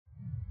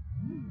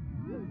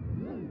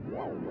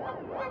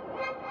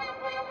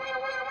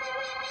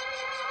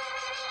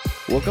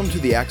Welcome to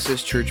the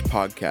Access Church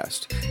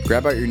podcast.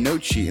 Grab out your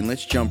note sheet and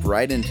let's jump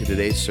right into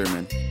today's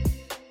sermon.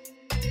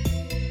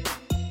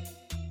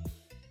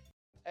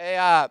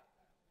 Hey,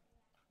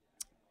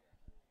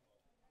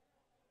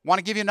 want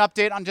to give you an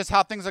update on just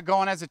how things are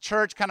going as a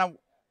church, kind of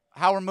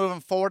how we're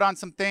moving forward on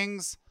some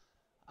things.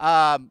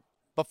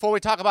 Before we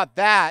talk about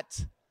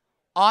that,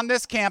 on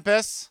this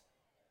campus,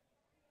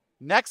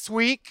 next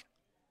week,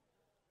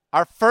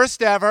 our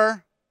first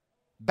ever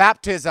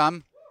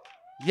baptism.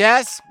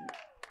 Yes.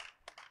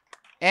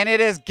 And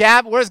it is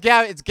where's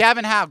Gavin? It's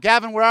Gavin Howe.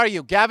 Gavin, where are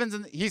you?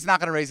 He's not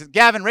going to raise it.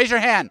 Gavin, raise your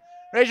hand.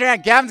 Raise your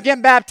hand. Gavin's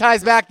getting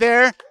baptized back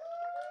there.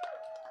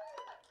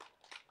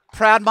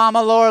 Proud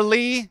Mama Laura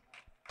Lee.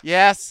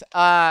 Yes.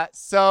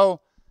 So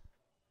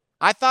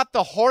I thought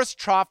the horse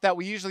trough that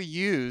we usually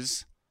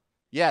use,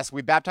 yes,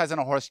 we baptize in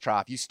a horse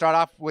trough. You start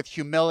off with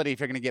humility if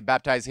you're going to get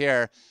baptized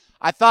here.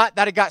 I thought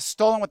that it got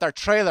stolen with our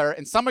trailer,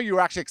 and some of you were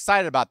actually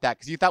excited about that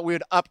because you thought we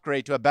would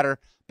upgrade to a better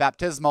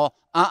baptismal.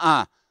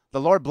 The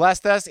Lord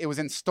blessed us. It was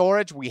in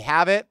storage. We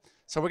have it.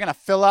 So we're going to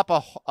fill up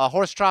a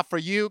horse trough for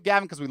you,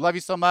 Gavin, because we love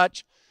you so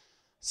much.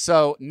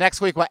 So next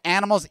week, what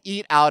animals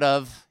eat out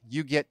of,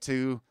 you get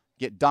to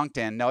get dunked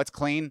in. No, it's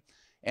clean.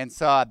 And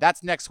so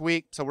that's next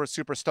week. So we're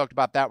super stoked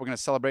about that. We're going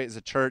to celebrate as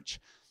a church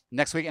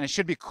next week. And it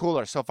should be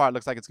cooler. So far, it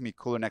looks like it's going to be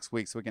cooler next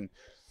week. So we can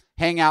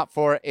hang out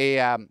for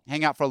a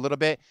little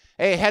bit.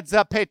 Hey, heads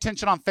up, pay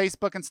attention on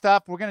Facebook and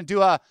stuff. We're going to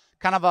do a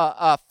kind of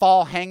a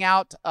fall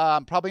hangout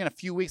probably in a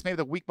few weeks, maybe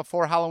the week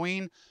before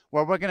Halloween,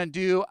 where we're going to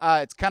do,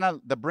 it's kind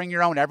of the bring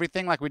your own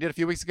everything like we did a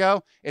few weeks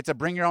ago. It's a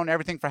bring your own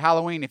everything for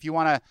Halloween. If you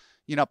want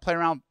to, play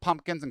around with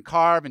pumpkins and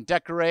carve and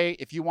decorate,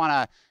 if you want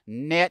to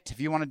knit, if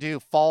you want to do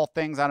fall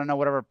things, I don't know,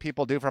 whatever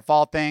people do for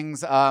fall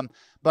things.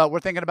 But we're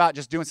thinking about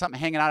just doing something,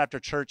 hanging out after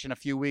church in a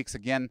few weeks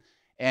again,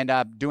 and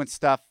doing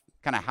stuff,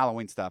 kind of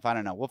Halloween stuff. I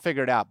don't know. We'll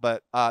figure it out.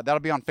 But that'll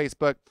be on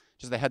Facebook.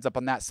 Just a heads up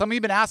on that. Some of you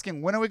have been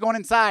asking, when are we going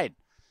inside?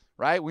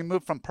 Right? We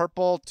moved from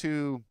purple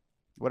to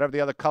whatever the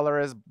other color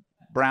is,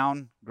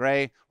 brown,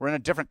 gray. We're in a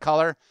different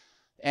color.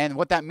 And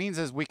what that means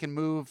is we can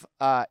move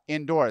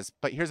indoors.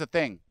 But here's the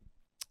thing.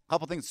 A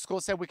couple things.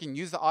 School said we can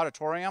use the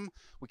auditorium.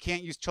 We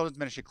can't use children's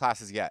ministry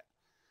classes yet.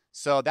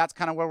 So that's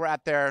kind of where we're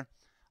at there.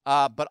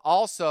 But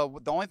also,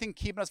 the only thing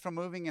keeping us from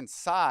moving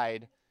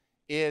inside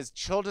is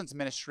children's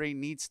ministry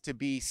needs to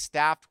be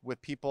staffed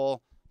with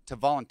people to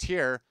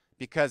volunteer,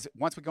 because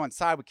once we go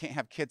inside, we can't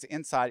have kids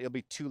inside. It'll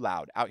be too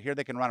loud. Out here,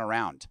 they can run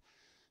around.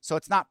 So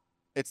it's not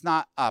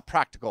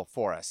practical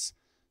for us.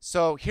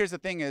 So here's the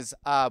thing is,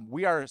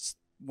 we are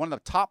one of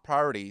the top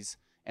priorities,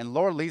 and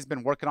Laura Lee's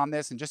been working on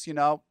this. And just,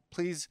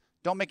 please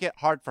don't make it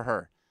hard for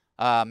her.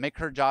 Make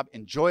her job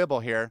enjoyable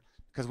here,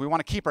 because we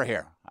want to keep her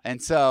here.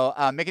 And so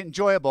make it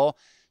enjoyable.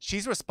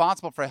 She's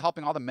responsible for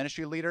helping all the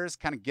ministry leaders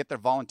kind of get their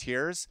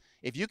volunteers.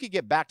 If you could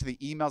get back to the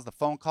emails, the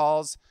phone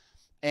calls,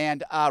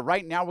 and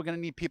right now we're going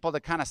to need people to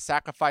kind of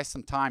sacrifice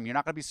some time. You're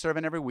not going to be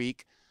serving every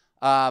week,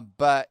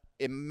 but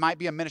it might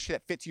be a ministry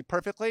that fits you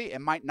perfectly.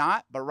 It might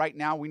not, but right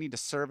now we need to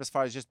serve as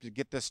far as just to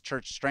get this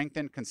church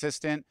strengthened,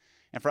 consistent,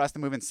 and for us to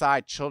move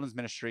inside. Children's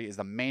ministry is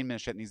the main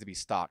ministry that needs to be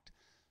stocked.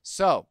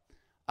 So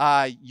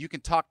you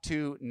can talk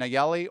to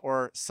Nayeli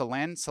or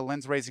Celine.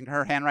 Celine's raising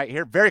her hand right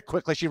here. Very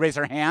quickly, she raised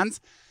her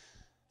hands.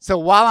 So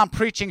while I'm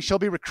preaching, she'll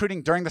be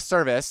recruiting during the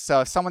service.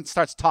 So if someone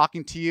starts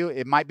talking to you,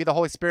 it might be the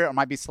Holy Spirit, or it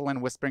might be Celine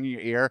whispering in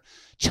your ear,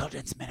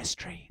 children's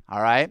ministry. All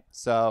right.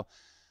 So,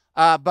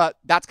 but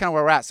that's kind of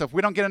where we're at. So if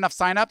we don't get enough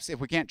signups, if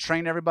we can't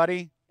train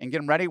everybody and get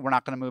them ready, we're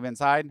not going to move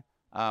inside.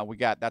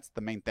 That's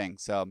the main thing.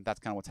 So that's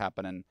kind of what's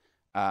happening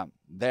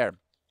there.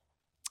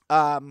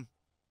 Our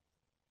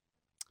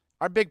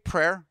big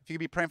prayer, if you could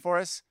be praying for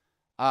us,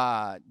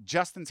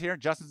 Justin's here.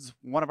 Justin's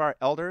one of our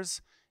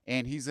elders.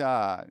 And he's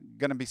going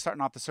to be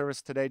starting off the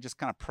service today, just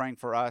kind of praying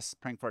for us,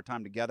 praying for our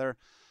time together.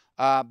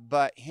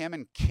 But him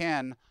and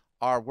Ken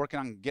are working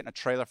on getting a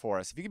trailer for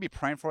us. If you could be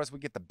praying for us, we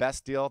get the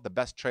best deal, the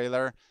best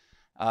trailer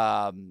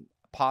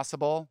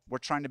possible. We're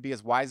trying to be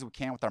as wise as we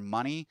can with our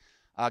money.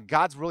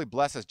 God's really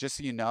blessed us. Just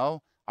so you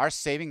know, our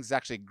savings has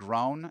actually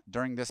grown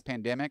during this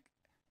pandemic.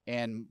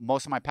 And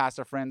most of my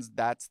pastor friends,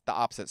 that's the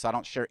opposite. So I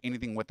don't share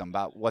anything with them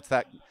about what's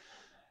that.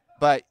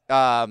 But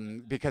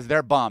because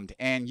they're bummed.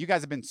 And you guys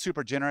have been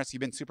super generous.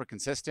 You've been super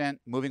consistent.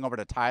 Moving over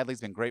to Tidely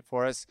has been great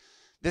for us.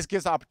 This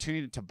gives the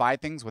opportunity to buy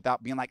things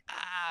without being like,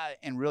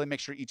 and really make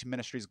sure each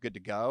ministry is good to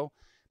go.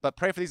 But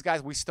pray for these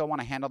guys. We still want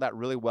to handle that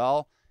really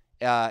well.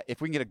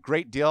 If we can get a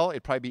great deal,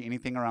 it'd probably be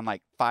anything around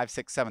like 5,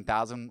 6,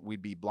 7,000.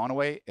 We'd be blown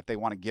away. If they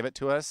want to give it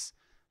to us,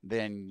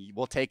 then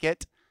we'll take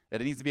it. It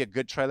needs to be a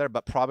good trailer,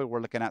 but probably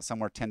we're looking at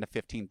somewhere 10 to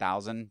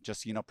 15,000,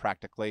 just,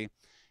 practically.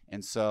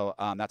 And so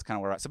that's kind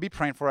of where we're at. So be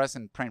praying for us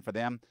and praying for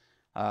them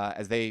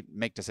as they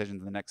make decisions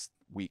in the next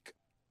week.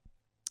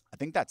 I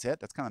think that's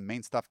it. That's kind of the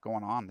main stuff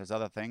going on. There's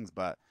other things,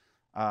 but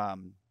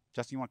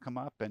Justin, you want to come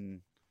up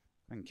and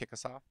kick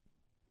us off?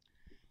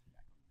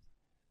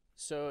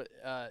 So,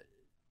 I'm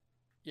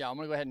going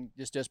to go ahead and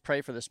just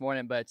pray for this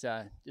morning. But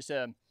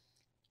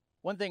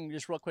one thing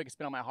just real quick, it's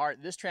been on my heart.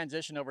 This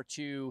transition over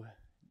to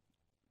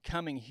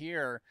coming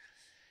here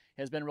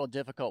has been real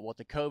difficult with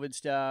the COVID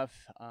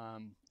stuff.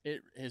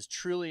 It is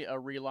truly a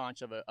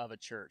relaunch of a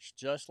church.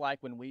 Just like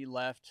when we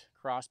left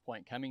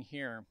Crosspoint coming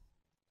here,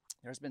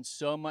 there's been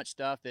so much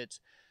stuff that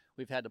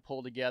we've had to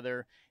pull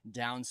together,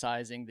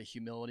 downsizing, the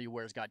humility,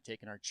 where's God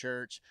taken our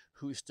church,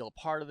 who's still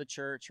part of the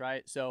church,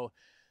 right? So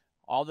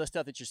all the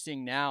stuff that you're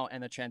seeing now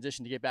and the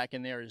transition to get back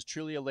in there is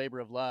truly a labor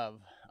of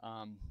love.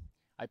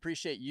 I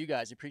appreciate you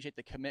guys. I appreciate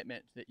the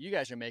commitment that you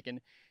guys are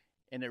making.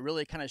 And it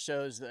really kind of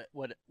shows that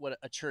what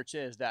a church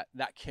is, that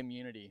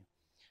community.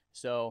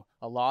 So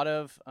a lot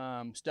of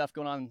stuff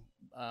going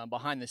on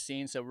behind the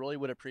scenes. So really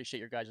would appreciate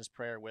your guys'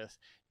 prayer with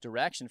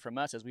direction from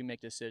us as we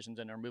make decisions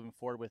and are moving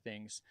forward with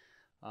things.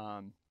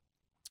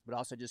 But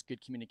also just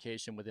good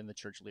communication within the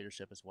church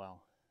leadership as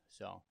well.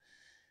 So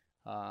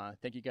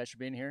thank you guys for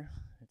being here.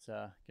 It's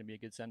going to be a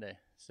good Sunday.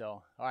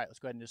 So, all right, let's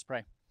go ahead and just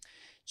pray.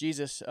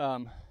 Jesus,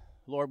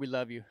 Lord, we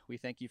love you. We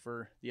thank you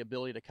for the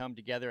ability to come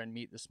together and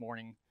meet this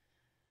morning.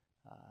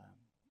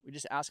 We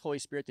just ask, Holy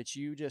Spirit, that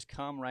you just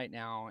come right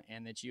now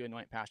and that you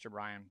anoint Pastor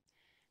Brian,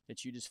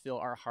 that you just fill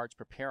our hearts,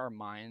 prepare our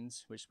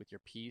minds with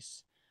your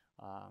peace,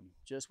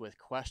 just with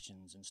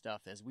questions and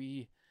stuff as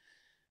we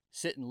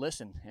sit and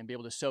listen and be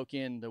able to soak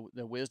in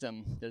the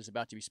wisdom that is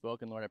about to be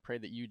spoken. Lord, I pray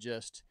that you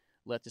just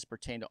let this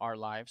pertain to our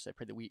lives. I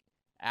pray that we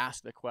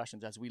ask the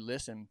questions as we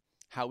listen,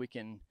 how we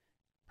can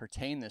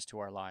pertain this to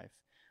our life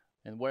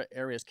and what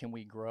areas can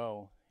we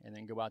grow, and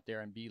then go out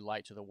there and be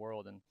light to the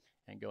world and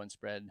go and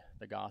spread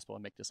the gospel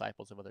and make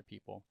disciples of other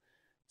people.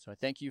 So I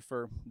thank you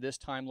for this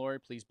time,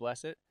 Lord. Please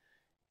bless it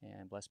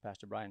and bless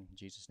Pastor Brian. In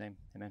Jesus' name,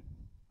 amen.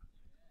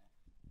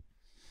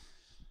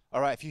 All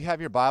right, if you have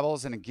your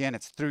Bibles, and again,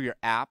 it's through your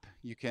app,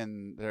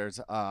 there's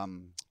a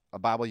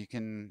Bible you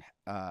can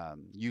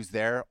use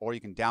there, or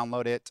you can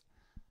download it.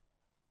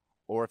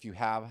 Or if you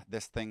have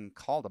this thing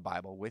called a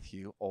Bible with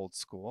you, old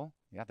school,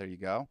 yeah, there you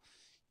go.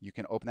 You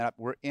can open that up.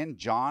 We're in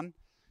John.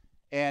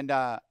 And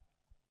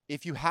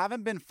if you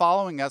haven't been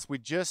following us,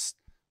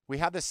 we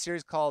have this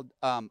series called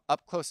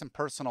Up Close and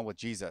Personal with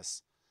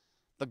Jesus.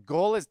 The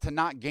goal is to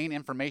not gain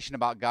information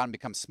about God and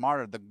become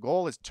smarter. The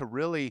goal is to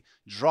really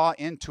draw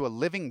into a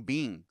living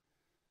being.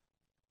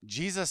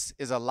 Jesus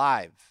is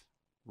alive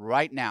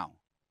right now.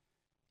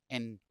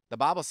 And the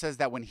Bible says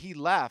that when he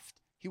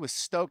left, he was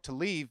stoked to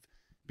leave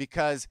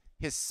because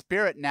his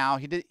spirit now,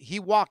 he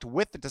walked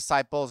with the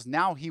disciples.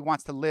 Now he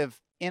wants to live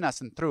in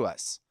us and through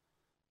us.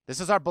 This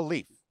is our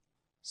belief.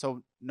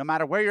 So no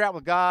matter where you're at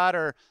with God,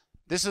 or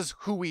this is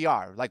who we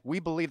are. Like, we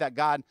believe that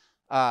God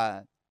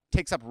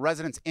takes up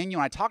residence in you.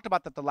 And I talked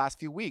about that the last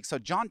few weeks. So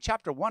John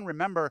chapter 1,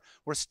 remember,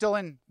 we're still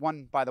in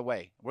 1, by the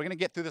way. We're going to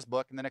get through this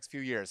book in the next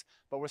few years,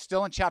 but we're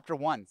still in chapter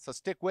 1. So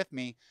stick with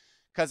me,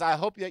 because I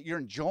hope that you're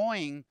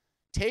enjoying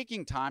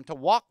taking time to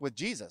walk with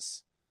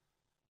Jesus.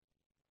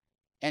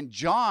 And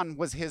John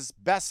was his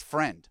best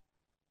friend,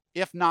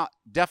 if not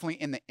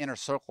definitely in the inner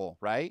circle,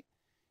 right?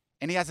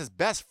 And he has his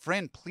best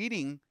friend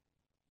pleading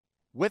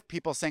with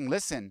people saying,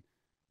 listen,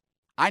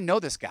 I know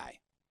this guy.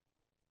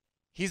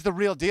 He's the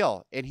real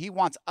deal. And he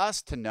wants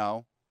us to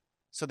know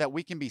so that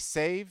we can be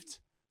saved,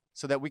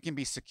 so that we can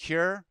be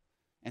secure,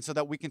 and so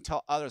that we can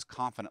tell others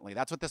confidently.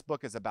 That's what this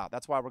book is about.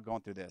 That's why we're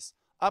going through this.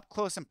 Up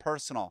close and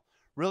personal.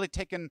 Really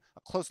taking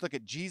a close look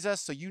at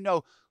Jesus so you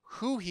know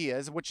who he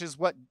is, which is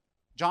what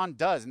John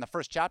does in the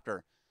first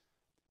chapter.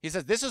 He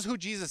says, this is who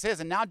Jesus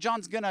is. And now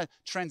John's going to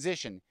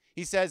transition.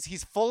 He says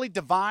he's fully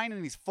divine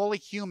and he's fully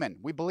human.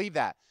 We believe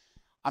that.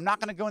 I'm not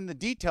going to go into the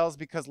details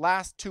because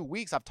last 2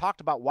 weeks I've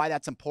talked about why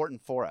that's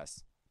important for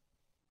us.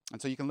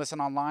 And so you can listen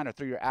online or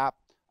through your app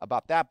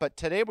about that. But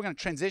today we're going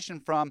to transition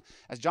from,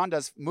 as John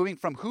does, moving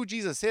from who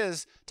Jesus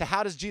is to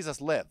how does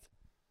Jesus live.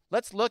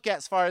 Let's look at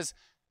as far as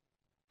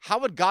how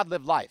would God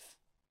live life?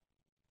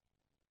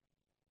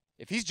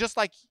 If he's just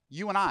like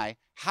you and I,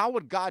 how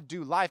would God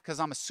do life? Because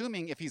I'm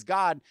assuming if he's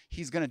God,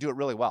 he's going to do it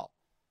really well.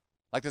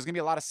 Like, there's going to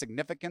be a lot of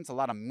significance, a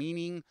lot of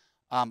meaning,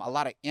 a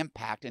lot of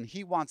impact. And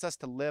he wants us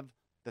to live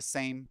the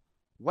same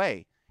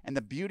way. And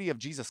the beauty of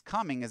Jesus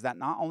coming is that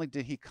not only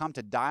did he come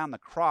to die on the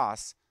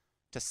cross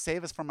to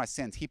save us from our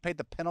sins, he paid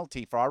the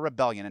penalty for our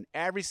rebellion. And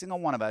every single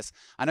one of us,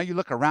 I know you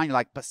look around, you're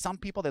like, but some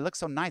people, they look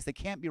so nice, they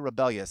can't be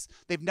rebellious.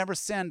 They've never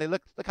sinned. They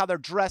look how they're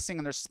dressing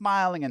and they're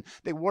smiling and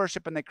they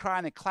worship and they cry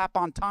and they clap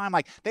on time.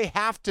 Like, they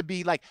have to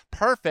be like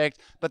perfect.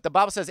 But the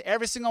Bible says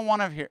every single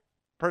one of here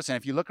person,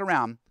 if you look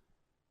around,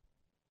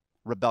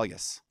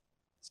 rebellious.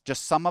 It's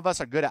just some of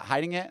us are good at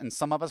hiding it and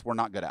some of us, we're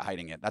not good at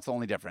hiding it. That's the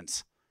only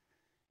difference.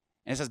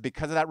 And it says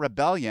because of that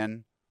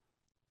rebellion,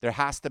 there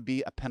has to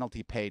be a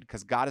penalty paid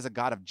because God is a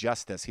God of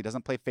justice. He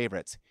doesn't play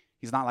favorites.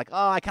 He's not like,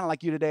 oh, I kind of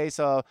like you today,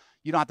 so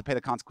you don't have to pay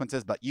the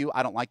consequences, but you,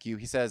 I don't like you.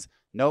 He says,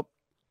 nope,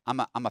 I'm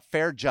a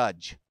fair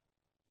judge.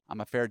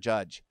 I'm a fair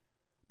judge.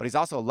 But he's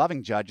also a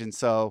loving judge, and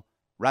so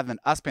rather than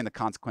us paying the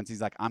consequences,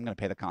 he's like, I'm going to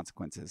pay the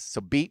consequences.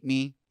 So beat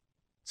me,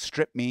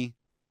 strip me,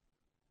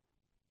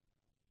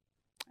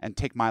 and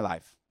take my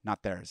life,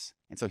 not theirs.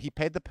 And so he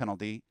paid the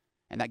penalty,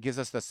 and that gives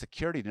us the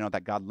security to know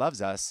that God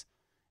loves us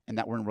and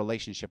that we're in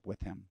relationship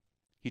with him.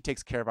 He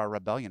takes care of our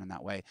rebellion in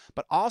that way.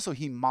 But also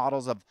he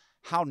models of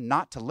how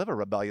not to live a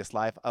rebellious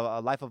life,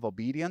 a life of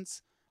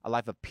obedience, a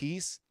life of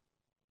peace,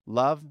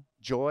 love,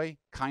 joy,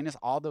 kindness,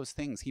 all those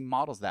things. He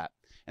models that.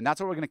 And that's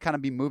what we're going to kind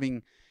of be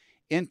moving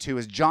into,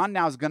 is John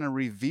now is going to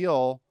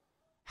reveal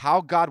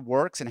how God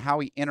works and how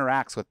he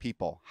interacts with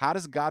people. How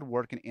does God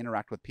work and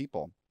interact with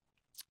people?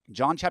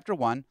 John chapter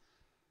 1,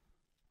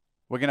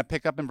 we're going to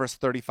pick up in verse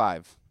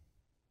 35.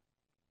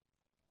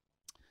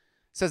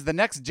 It says, the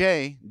next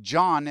day,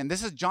 John, and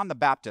this is John the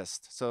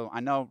Baptist. So I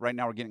know right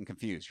now we're getting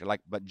confused. You're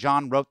like, but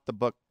John wrote the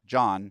book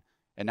John,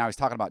 and now he's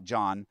talking about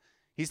John.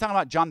 He's talking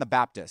about John the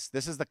Baptist.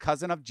 This is the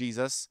cousin of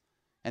Jesus.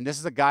 And this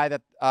is a guy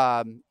that,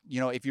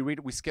 if you read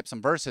it, we skip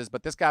some verses,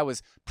 but this guy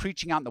was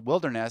preaching out in the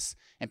wilderness,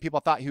 and people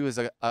thought he was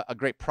a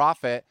great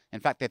prophet. In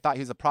fact, they thought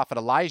he was the prophet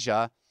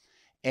Elijah.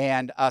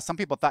 And some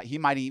people thought he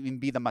might even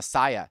be the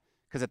Messiah.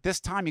 Because at this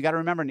time, you got to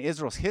remember in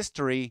Israel's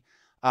history,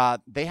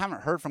 they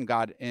haven't heard from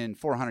God in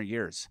 400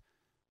 years.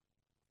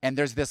 And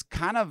there's this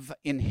kind of,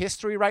 in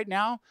history right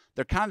now,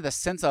 they're kind of the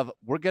sense of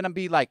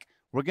God's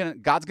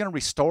going to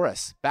restore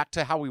us back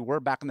to how we were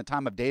back in the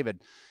time of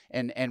David.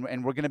 And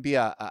we're going to be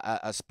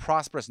a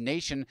prosperous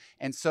nation.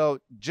 And so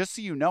just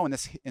so you know,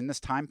 in this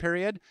time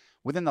period,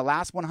 within the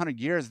last 100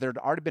 years, there had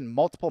already been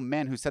multiple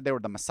men who said they were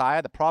the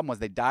Messiah. The problem was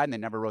they died and they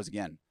never rose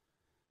again.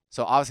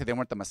 So obviously they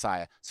weren't the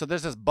Messiah. So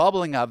there's this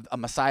bubbling of a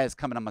Messiah is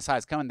coming, a Messiah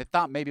is coming. They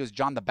thought maybe it was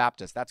John the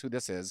Baptist. That's who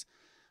this is.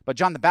 But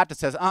John the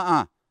Baptist says,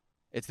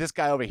 it's this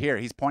guy over here.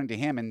 He's pointing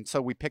to him. And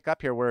so we pick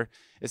up here where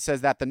it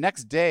says that the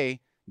next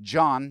day,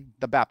 John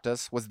the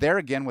Baptist was there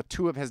again with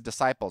two of his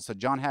disciples. So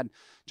John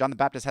the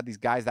Baptist had these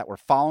guys that were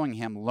following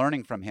him,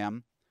 learning from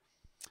him.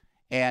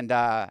 And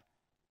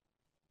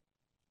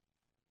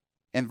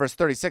in verse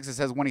 36, it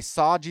says, when he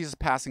saw Jesus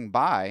passing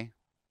by,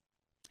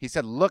 he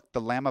said, look, the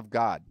Lamb of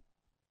God.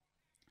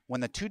 When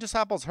the two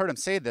disciples heard him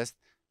say this,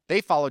 they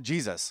followed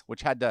Jesus,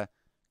 which had to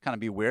kind of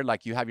be weird.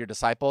 Like, you have your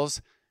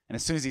disciples, and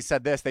as soon as he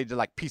said this, they did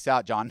like, peace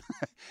out, John.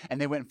 And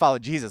they went and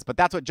followed Jesus. But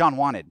that's what John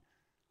wanted.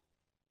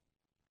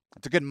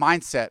 It's a good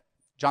mindset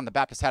John the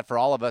Baptist had for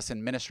all of us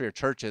in ministry or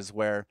churches,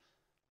 where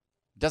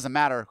it doesn't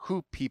matter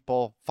who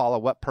people follow,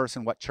 what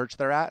person, what church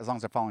they're at, as long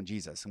as they're following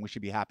Jesus. And we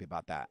should be happy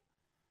about that.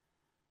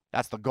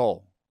 That's the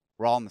goal.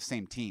 We're all on the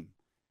same team.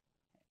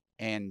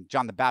 And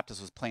John the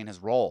Baptist was playing his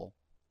role.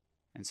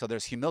 And so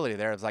there's humility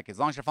there. It's like, as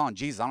long as you're following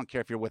Jesus, I don't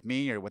care if you're with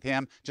me or with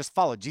him, just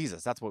follow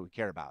Jesus. That's what we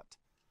care about.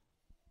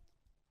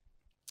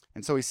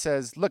 And so he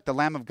says, look, the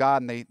Lamb of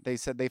God, and they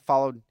said they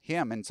followed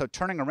him. And so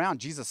turning around,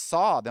 Jesus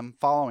saw them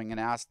following and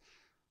asked,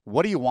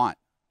 what do you want?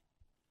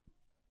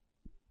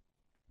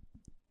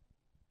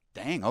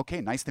 Dang,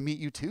 okay, nice to meet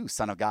you too,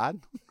 Son of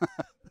God.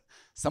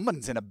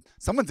 Someone's in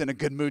a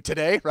good mood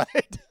today,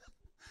 right?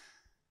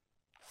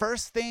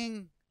 First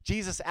thing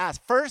Jesus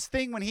asked, first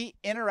thing when he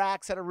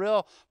interacts at a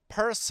real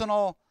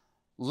personal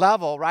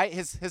level, right?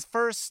 His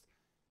first,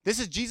 this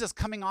is Jesus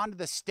coming onto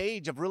the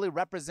stage of really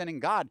representing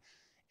God.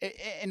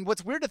 And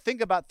what's weird to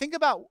think about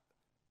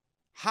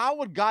how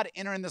would God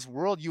enter in this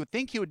world? You would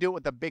think he would do it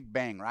with a big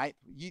bang, right?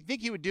 You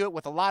think he would do it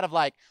with a lot of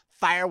like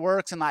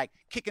fireworks and like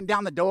kicking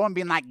down the door and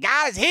being like,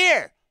 God is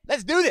here.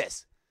 Let's do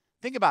this.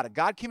 Think about it.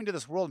 God came into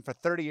this world, and for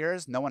 30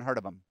 years, no one heard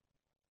of him.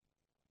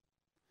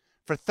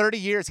 For 30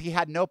 years, he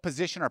had no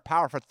position or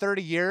power. For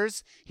 30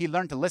 years, he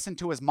learned to listen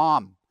to his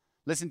mom,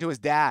 listen to his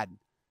dad,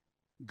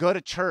 go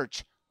to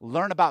church,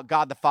 learn about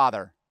God the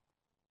Father.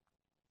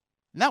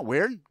 Isn't that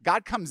weird?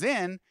 God comes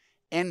in,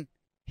 and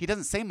he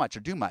doesn't say much or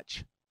do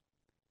much.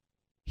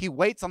 He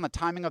waits on the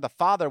timing of the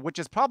Father, which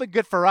is probably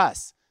good for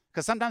us,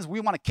 because sometimes we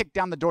want to kick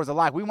down the doors of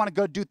life. We want to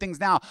go do things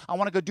now. I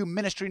want to go do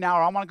ministry now,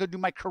 or I want to go do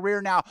my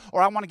career now,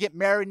 or I want to get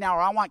married now,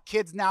 or I want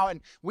kids now.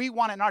 And we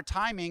want it in our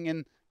timing.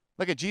 And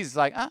look at Jesus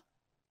like,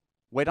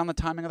 wait on the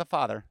timing of the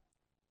Father.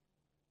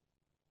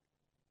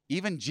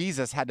 Even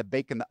Jesus had to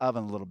bake in the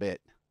oven a little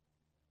bit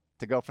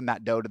to go from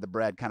that dough to the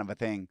bread kind of a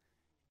thing.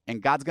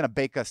 And God's going to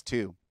bake us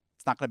too.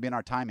 It's not going to be in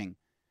our timing.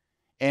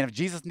 And if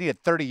Jesus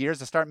needed 30 years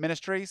to start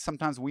ministry,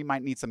 sometimes we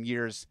might need some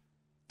years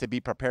to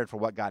be prepared for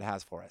what God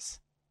has for us.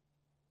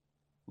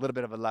 A little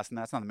bit of a lesson.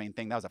 That's not the main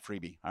thing. That was a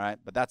freebie, all right?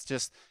 But that's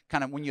just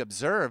kind of when you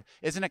observe,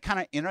 isn't it kind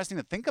of interesting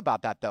to think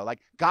about that, though? Like,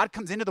 God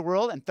comes into the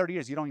world, and 30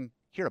 years, you don't even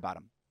hear about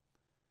him.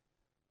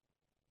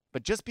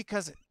 But just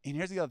because, and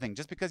here's the other thing,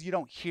 just because you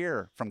don't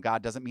hear from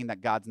God doesn't mean that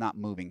God's not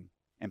moving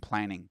and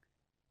planning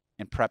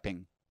and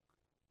prepping.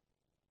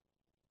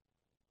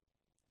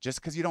 Just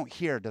because you don't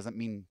hear doesn't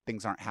mean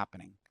things aren't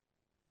happening.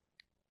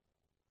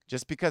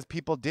 Just because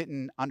people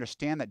didn't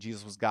understand that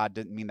Jesus was God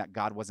didn't mean that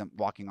God wasn't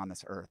walking on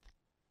this earth.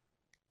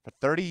 For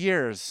 30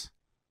 years,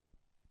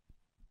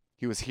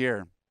 he was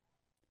here.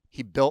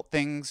 He built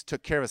things,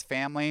 took care of his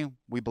family.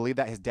 We believe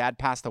that his dad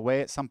passed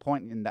away at some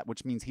point,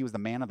 which means he was the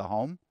man of the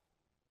home.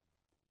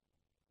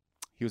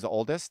 He was the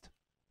oldest.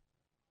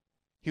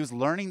 He was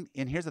learning,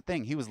 and here's the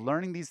thing, he was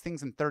learning these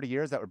things in 30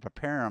 years that would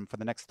prepare him for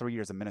the next 3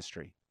 years of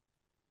ministry.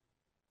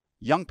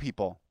 Young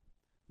people,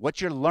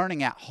 what you're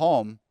learning at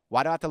home,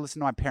 why do I have to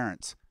listen to my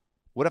parents?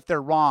 What if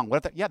they're wrong?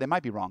 Yeah, they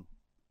might be wrong.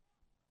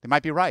 They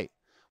might be right.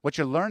 What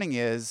you're learning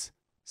is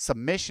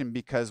submission,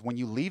 because when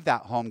you leave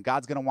that home,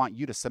 God's going to want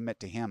you to submit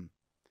to him.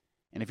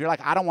 And if you're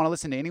like, I don't want to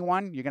listen to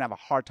anyone, you're going to have a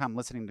hard time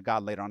listening to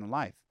God later on in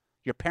life.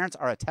 Your parents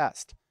are a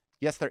test.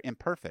 Yes, they're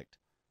imperfect.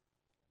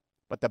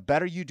 But the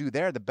better you do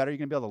there, the better you're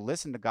going to be able to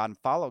listen to God and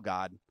follow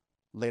God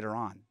later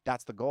on.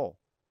 That's the goal.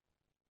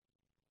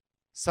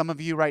 Some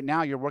of you right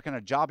now, you're working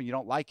a job and you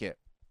don't like it.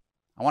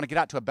 I want to get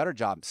out to a better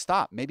job.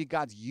 Stop. Maybe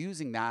God's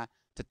using that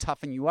to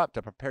toughen you up,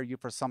 to prepare you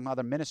for some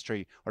other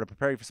ministry or to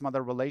prepare you for some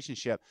other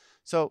relationship.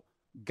 So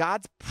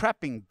God's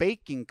prepping,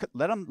 baking.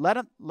 Let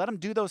him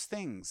do those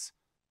things.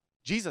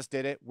 Jesus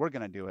did it. We're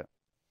going to do it.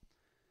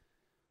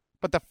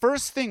 But the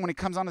first thing when he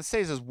comes on the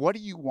stage is, what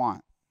do you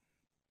want?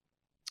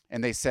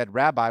 And they said,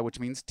 Rabbi, which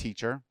means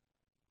teacher.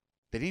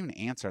 They didn't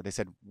even answer. They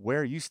said,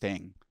 where are you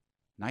staying?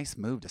 Nice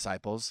move,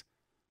 disciples,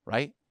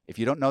 right? If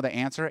you don't know the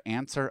answer,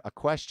 answer a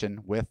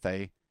question with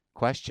a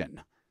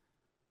question.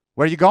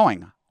 Where are you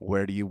going?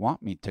 Where do you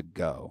want me to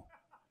go?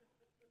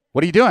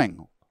 What are you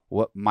doing?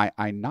 What might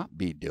I not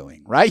be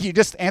doing, right? You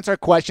just answer a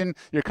question.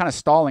 You're kind of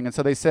stalling. And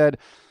so they said,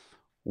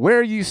 where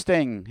are you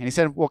staying? And he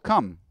said, well,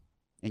 come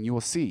and you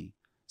will see.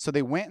 So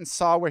they went and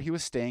saw where he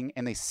was staying,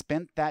 and they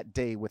spent that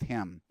day with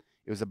him.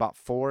 It was about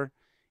 4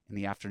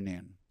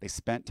 p.m. They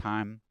spent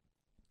time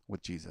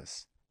with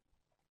Jesus.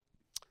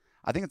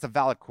 I think it's a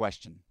valid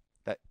question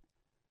that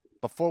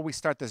before we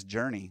start this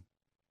journey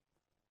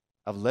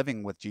of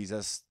living with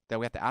Jesus, that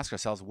we have to ask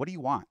ourselves, what do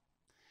you want?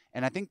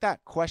 And I think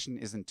that question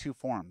is in two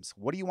forms.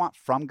 What do you want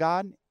from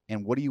God,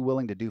 and what are you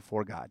willing to do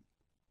for God?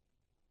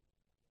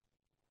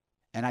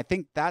 And I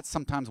think that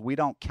sometimes we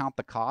don't count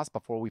the cost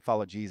before we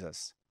follow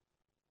Jesus.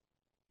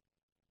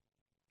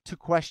 2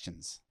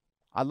 questions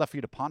I'd love for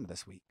you to ponder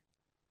this week.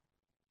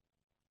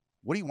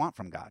 What do you want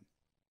from God?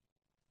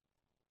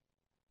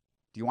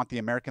 Do you want the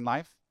American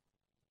life?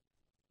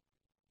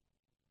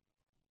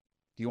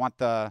 Do you want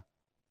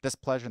this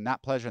pleasure and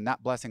that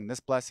blessing, this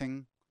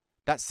blessing?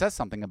 That says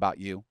something about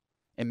you.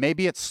 And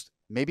maybe it's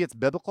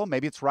biblical,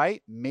 maybe it's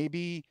right,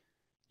 maybe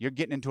you're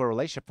getting into a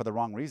relationship for the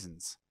wrong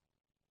reasons.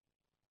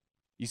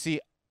 You see,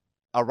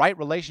 a right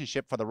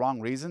relationship for the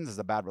wrong reasons is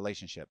a bad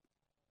relationship.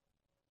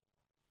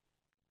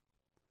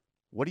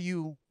 What do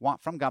you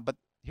want from God? But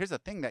here's the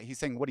thing that he's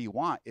saying, what do you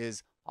want,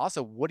 is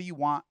also, what do you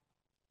want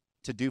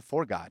to do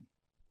for God?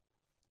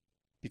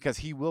 Because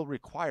he will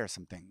require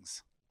some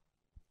things.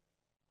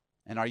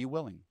 And are you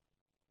willing?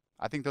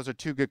 I think those are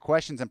 2 good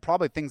questions, and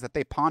probably things that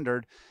they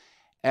pondered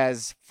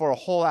as for a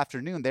whole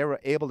afternoon they were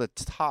able to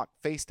talk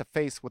face to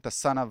face with the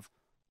Son of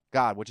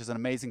God, which is an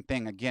amazing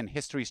thing. Again,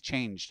 history's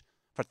changed.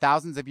 For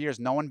thousands of years,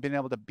 no one's been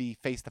able to be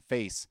face to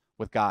face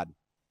with God.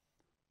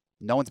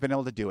 No one's been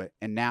able to do it.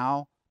 And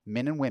now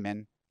men and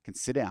women can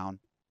sit down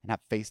and have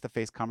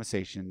face-to-face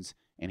conversations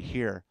and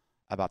hear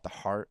about the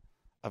heart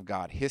of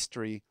God.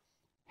 History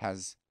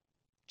has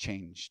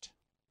changed.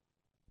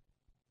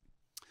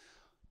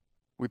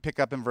 We pick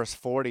up in verse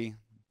 40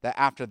 that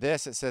after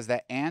this, it says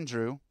that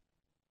Andrew,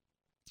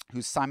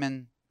 who's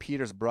Simon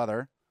Peter's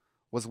brother,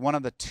 was one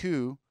of the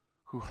 2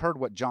 who heard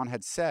what John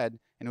had said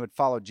and who had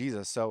followed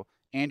Jesus. So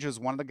Andrew's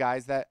one of the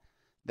guys that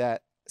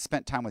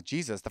spent time with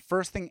Jesus. The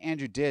first thing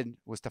Andrew did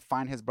was to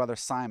find his brother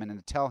Simon and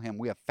to tell him,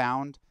 we have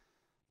found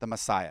the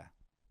Messiah.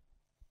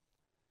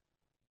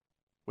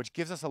 Which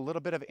gives us a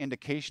little bit of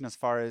indication as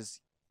far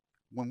as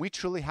when we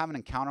truly have an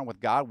encounter with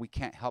God, we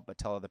can't help but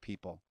tell other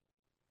people.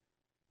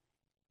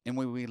 And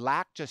when we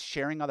lack just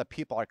sharing other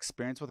people our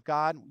experience with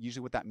God,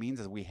 usually what that means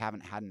is we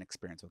haven't had an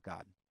experience with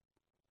God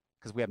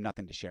because we have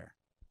nothing to share.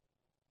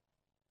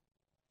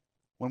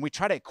 When we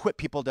try to equip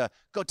people to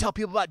go tell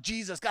people about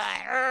Jesus,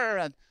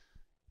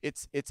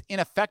 it's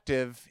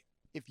ineffective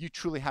if you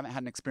truly haven't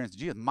had an experience with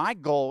Jesus. My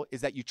goal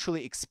is that you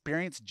truly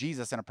experience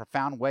Jesus in a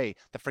profound way.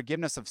 The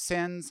forgiveness of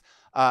sins,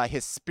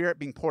 his Spirit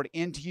being poured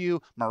into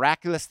you,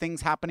 miraculous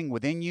things happening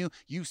within you,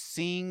 you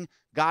seeing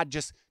God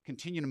just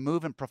continue to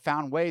move in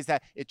profound ways,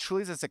 that it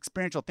truly is this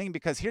experiential thing.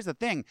 Because here's the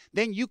thing,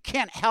 then you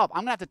can't help.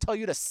 I'm going to have to tell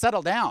you to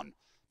settle down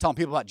telling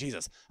people about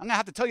Jesus. I'm going to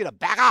have to tell you to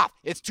back off.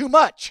 It's too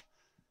much.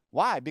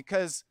 Why?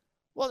 Because,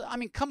 well, I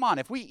mean, come on.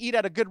 If we eat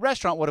at a good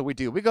restaurant, what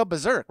do? We go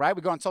berserk, right?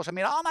 We go on social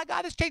media. Oh, my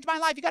God, this changed my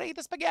life. You got to eat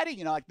the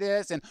spaghetti, like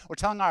this. And we're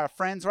telling our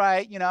friends,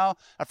 right? Our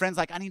friends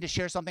like, I need to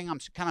share something. I'm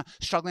kind of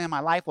struggling in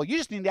my life. Well, you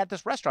just need to eat at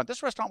this restaurant.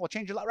 This restaurant will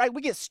change your life, right?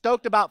 We get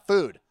stoked about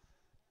food.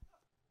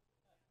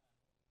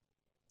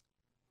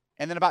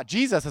 And then about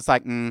Jesus, it's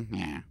like,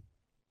 yeah,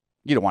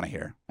 you don't want to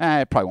hear.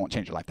 It probably won't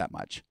change your life that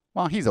much.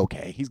 Well, he's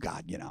okay. He's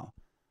God,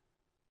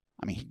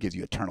 I mean, he gives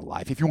you eternal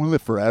life. If you want to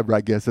live forever,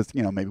 I guess it's,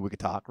 maybe we could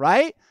talk,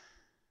 right?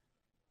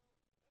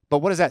 But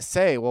what does that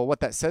say? Well, what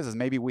that says is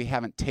maybe we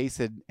haven't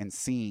tasted and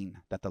seen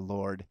that the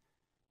Lord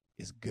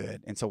is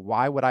good. And so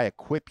why would I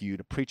equip you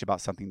to preach about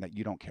something that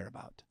you don't care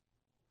about?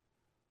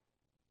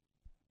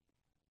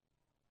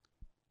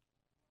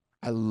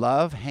 I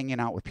love hanging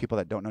out with people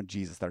that don't know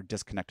Jesus, that are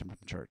disconnected from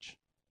church.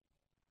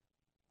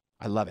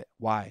 I love it.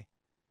 Why?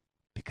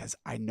 Because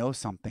I know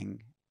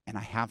something and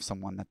I have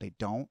someone that they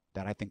don't,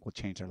 that I think will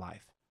change their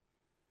life.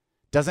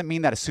 Doesn't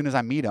mean that as soon as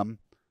I meet them,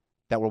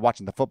 that we're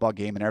watching the football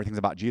game and everything's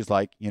about Jesus,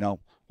 like,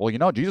 well,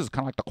 well, Jesus is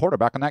kind of like the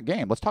quarterback in that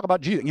game. Let's talk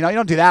about Jesus. You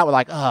don't do that with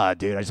like, oh,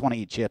 dude, I just want to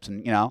eat chips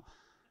and,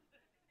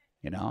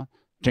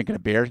 drinking a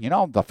beer.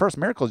 The first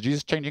miracle is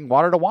Jesus changing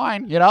water to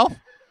wine,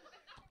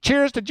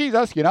 Cheers to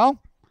Jesus,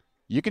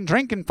 You can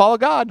drink and follow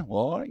God.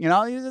 Well,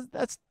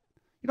 that's,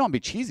 you don't want to be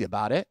cheesy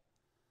about it.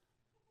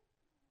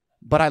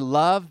 But I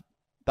love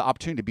the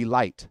opportunity to be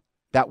light.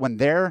 That when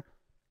they're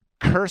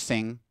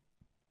cursing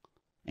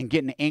and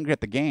getting angry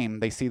at the game,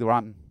 they see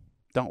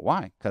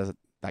why? Because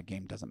that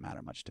game doesn't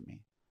matter much to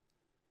me.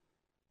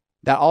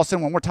 That all of a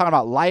sudden when we're talking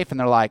about life and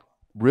they're like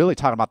really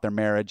talking about their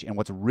marriage and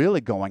what's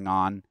really going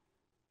on,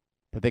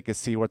 that they could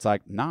see where it's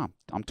like, nah,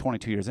 I'm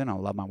 22 years in, I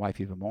love my wife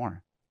even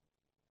more.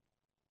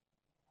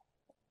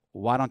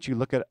 Why don't you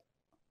look at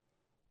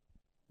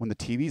when the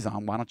TV's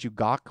on, why don't you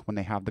gawk when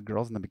they have the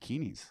girls in the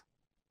bikinis?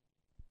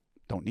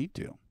 Don't need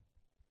to.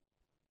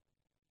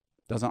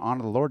 Doesn't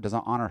honor the Lord,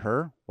 doesn't honor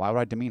her. Why would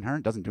I demean her?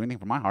 It doesn't do anything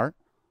for my heart.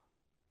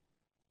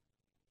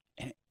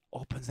 And it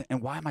opens it.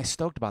 And why am I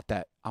stoked about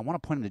that? I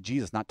want to point them to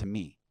Jesus, not to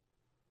me.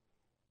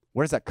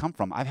 Where does that come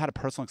from? I've had a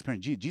personal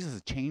experience. Jesus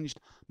has changed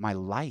my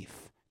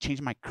life,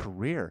 changed my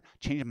career,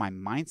 changed my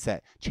mindset,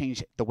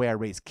 changed the way I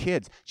raise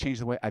kids,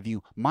 changed the way I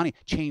view money,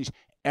 changed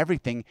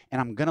everything, and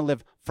I'm going to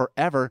live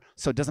forever,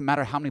 so it doesn't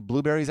matter how many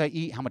blueberries I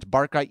eat, how much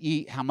bark I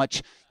eat, how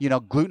much,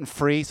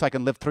 gluten-free, so I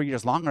can live 3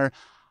 years longer.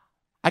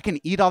 I can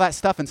eat all that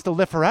stuff and still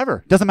live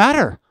forever. Doesn't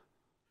matter.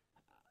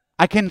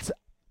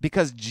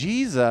 Because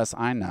Jesus,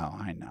 I know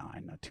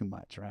too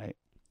much, right?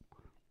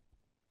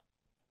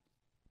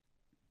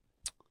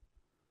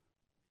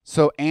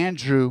 So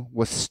Andrew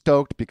was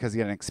stoked because he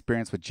had an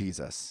experience with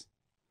Jesus.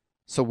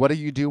 So what do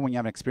you do when you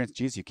have an experience with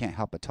Jesus? You can't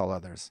help but tell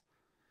others.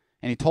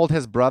 And he told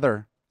his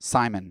brother,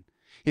 Simon,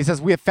 he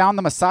says, we have found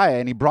the Messiah.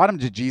 And he brought him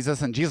to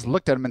Jesus, and Jesus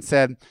looked at him and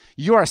said,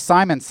 you are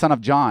Simon, son of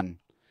John.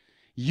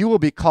 You will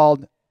be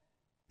called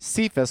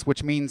Cephas,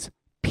 which means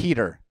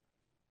Peter.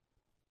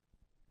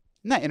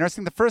 Isn't that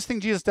interesting? The first thing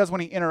Jesus does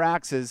when he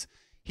interacts is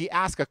he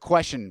asks a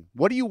question.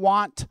 What do you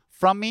want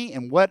from me,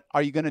 and what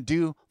are you going to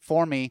do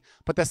for me?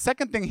 But the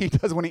second thing he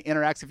does when he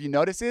interacts, if you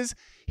notice, is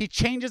he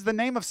changes the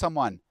name of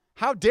someone.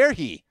 How dare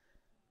he?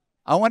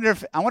 I wonder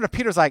if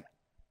Peter's like,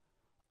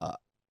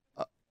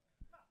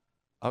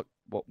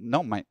 well,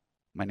 no, my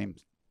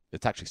name's,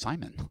 it's actually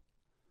Simon.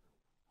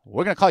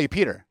 We're going to call you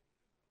Peter.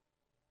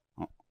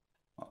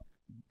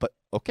 But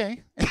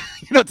okay.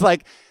 It's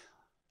like,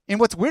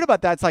 and what's weird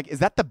about that, it's like, is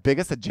that the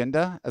biggest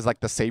agenda as like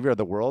the savior of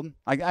the world?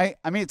 I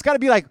mean, it's got to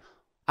be like,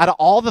 out of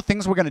all the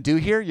things we're going to do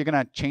here, you're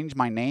going to change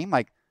my name?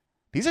 Like,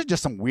 these are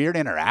just some weird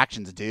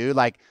interactions, dude.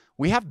 Like,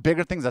 we have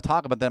bigger things to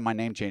talk about than my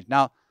name change.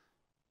 Now,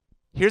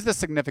 here's the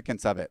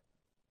significance of it.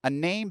 A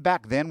name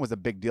back then was a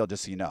big deal,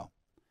 just so you know.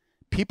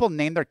 People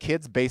named their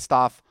kids based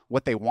off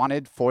what they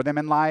wanted for them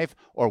in life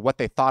or what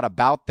they thought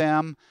about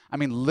them. I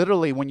mean,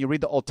 literally, when you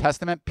read the Old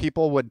Testament,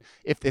 people would,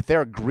 if they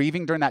were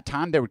grieving during that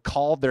time, they would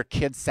call their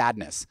kids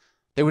Sadness.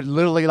 They would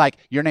literally like,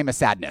 your name is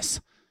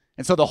Sadness.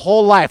 And so the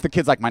whole life, the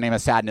kid's like, my name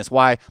is Sadness.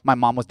 Why? My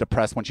mom was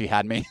depressed when she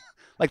had me.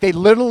 Like, they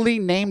literally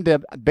named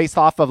it based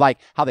off of like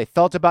how they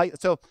felt about you.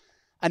 So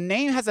a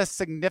name has a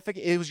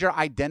significant, it was your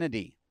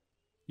identity.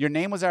 Your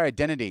name was our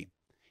identity.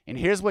 And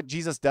here's what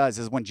Jesus does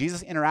is when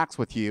Jesus interacts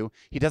with you,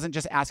 he doesn't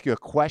just ask you a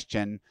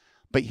question,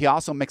 but he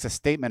also makes a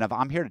statement of,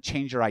 I'm here to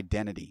change your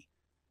identity.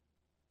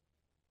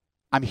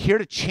 I'm here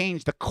to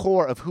change the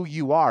core of who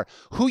you are,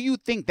 who you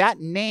think, that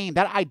name,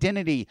 that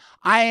identity.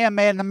 I am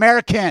an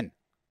American.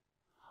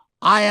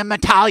 I am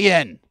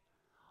Italian.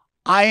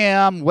 I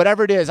am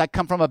whatever it is. I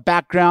come from a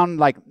background,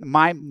 like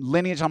my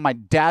lineage on my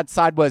dad's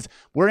side was,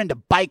 we're into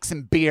bikes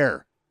and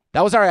beer.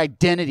 That was our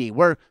identity.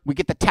 We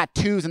get the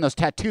tattoos, and those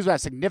tattoos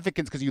have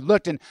significance because you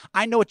looked, and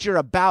I know what you're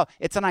about.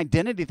 It's an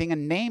identity thing. A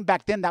name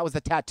back then, that was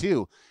the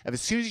tattoo. As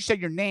soon as you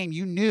said your name,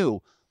 you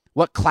knew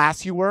what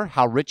class you were,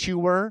 how rich you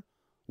were,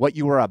 what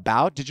you were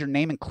about. Did your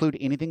name include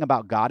anything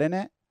about God in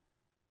it?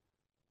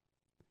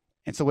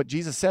 And so what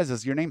Jesus says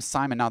is, your name's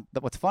Simon. Now,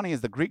 what's funny is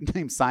the Greek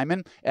name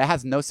Simon, it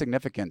has no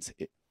significance.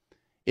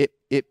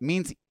 It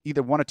means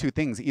either one of two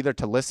things, either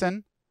to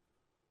listen,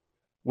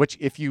 which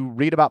if you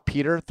read about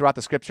Peter throughout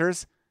the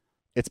scriptures,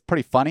 it's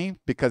pretty funny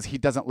because he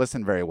doesn't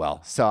listen very well.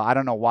 So I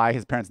don't know why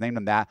his parents named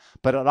him that,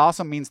 but it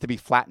also means to be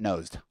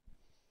flat-nosed.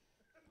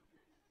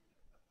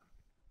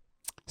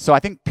 So I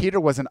think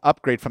Peter was an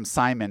upgrade from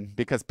Simon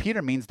because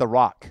Peter means the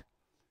rock.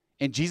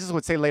 And Jesus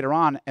would say later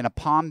on, and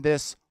upon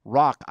this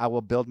rock I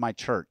will build my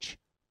church.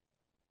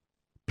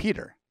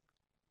 Peter.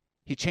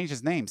 He changed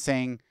his name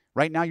saying,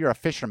 right now you're a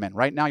fisherman.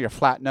 Right now you're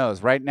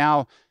flat-nosed. Right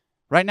now,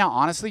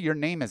 honestly, your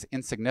name is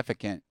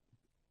insignificant.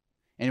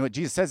 And what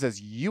Jesus says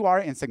is, you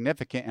are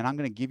insignificant, and I'm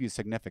going to give you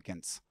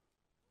significance.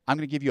 I'm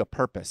going to give you a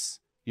purpose.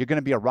 You're going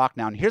to be a rock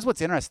now. And here's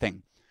what's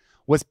interesting.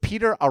 Was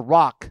Peter a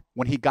rock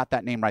when he got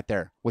that name right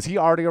there? Was he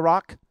already a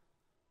rock?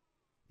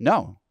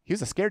 No, he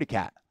was a scaredy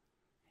cat.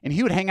 And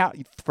he would hang out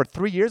for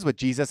 3 years with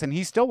Jesus, and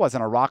he still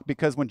wasn't a rock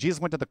because when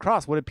Jesus went to the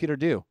cross, what did Peter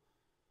do?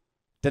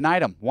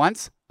 Denied him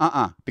once?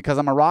 Because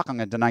I'm a rock, I'm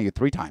going to deny you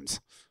 3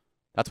 times.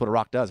 That's what a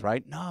rock does,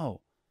 right?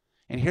 No.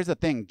 And here's the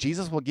thing.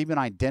 Jesus will give you an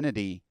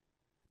identity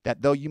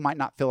that though you might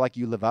not feel like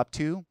you live up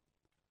to,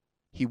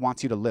 he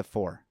wants you to live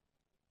for.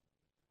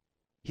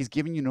 He's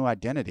giving you new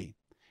identity.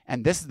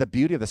 And this is the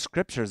beauty of the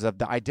scriptures, of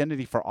the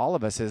identity for all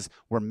of us is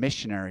we're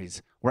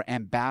missionaries, we're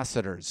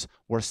ambassadors,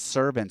 we're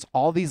servants.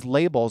 All these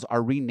labels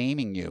are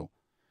renaming you.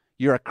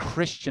 You're a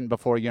Christian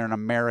before you're an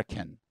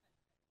American.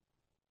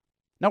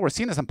 No, we're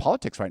seeing this in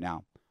politics right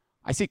now.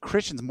 I see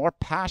Christians more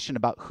passionate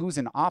about who's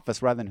in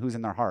office rather than who's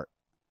in their heart.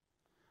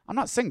 I'm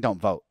not saying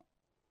don't vote.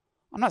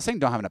 I'm not saying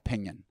don't have an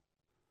opinion.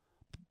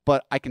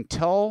 But I can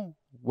tell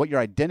what your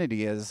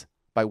identity is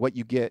by what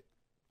you get.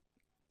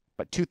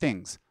 But two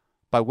things,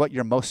 by what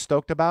you're most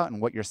stoked about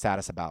and what you're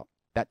saddest about.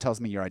 That tells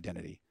me your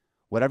identity.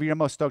 Whatever you're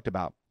most stoked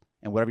about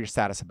and whatever you're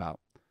saddest about.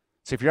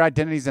 So if your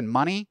identity is in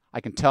money,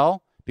 I can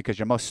tell because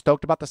you're most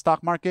stoked about the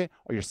stock market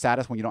or you're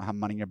saddest when you don't have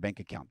money in your bank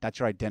account. That's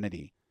your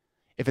identity.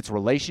 If it's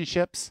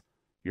relationships,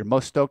 you're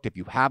most stoked if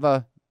you have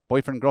a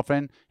boyfriend,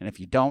 girlfriend, and if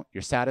you don't,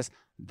 you're saddest.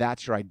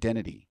 That's your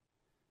identity.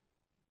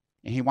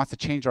 And he wants to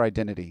change our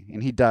identity,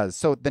 and he does.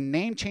 So the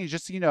name change,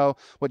 just so you know,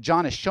 what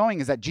John is showing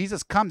is that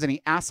Jesus comes and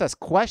he asks us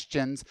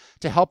questions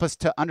to help us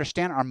to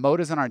understand our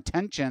motives and our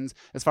intentions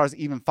as far as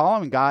even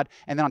following God.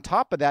 And then on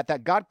top of that,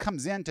 that God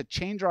comes in to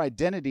change our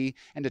identity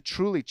and to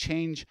truly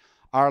change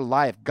our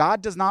life.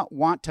 God does not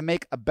want to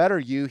make a better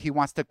you. He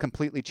wants to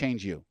completely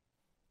change you.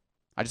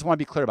 I just want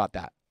to be clear about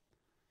that.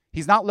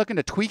 He's not looking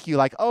to tweak you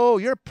like, oh,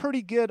 you're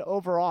pretty good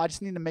overall. I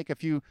just need to make a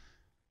few.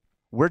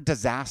 We're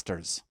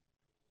disasters.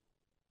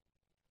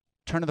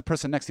 Turn to the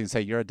person next to you and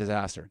say, you're a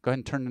disaster. Go ahead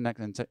and turn to the next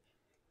and say,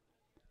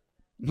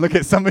 look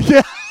at somebody.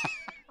 Yeah.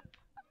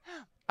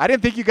 I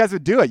didn't think you guys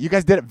would do it. You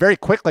guys did it very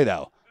quickly,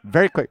 though.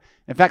 Very quick.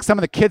 In fact, some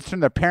of the kids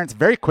turned to their parents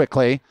very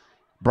quickly.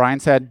 Brian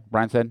said,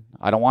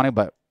 I don't want to,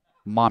 but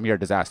Mom, you're a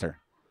disaster.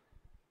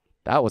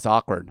 That was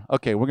awkward.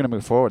 Okay, we're going to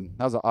move forward.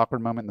 That was an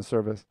awkward moment in the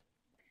service.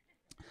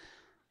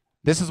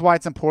 This is why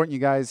it's important, you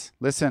guys.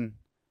 Listen,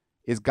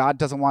 is God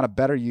doesn't want to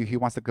better you. He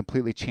wants to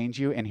completely change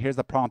you. And here's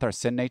the problem with our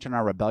sin nature and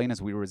our rebellion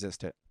is we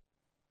resist it.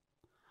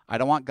 I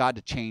don't want God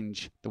to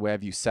change the way I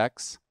view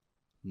sex,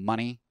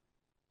 money,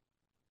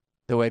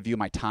 the way I view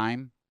my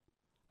time.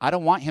 I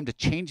don't want him to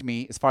change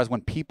me as far as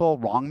when people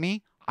wrong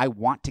me, I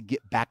want to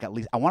get back at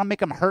least. I want to make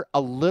them hurt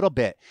a little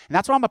bit. And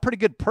that's why I'm a pretty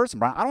good person,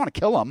 Brian. I don't want to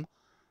kill them.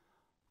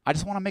 I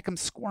just want to make them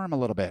squirm a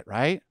little bit,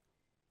 right?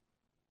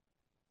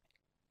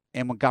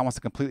 And when God wants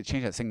to completely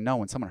change that, saying, no,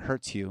 when someone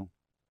hurts you,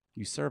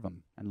 you serve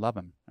them and love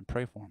them and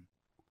pray for them.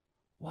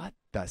 What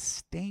the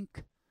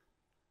stink?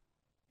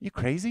 You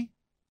crazy?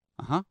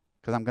 Uh-huh.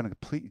 Because I'm going to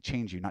completely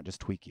change you, not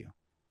just tweak you.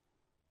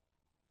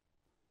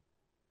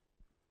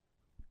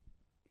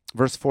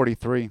 Verse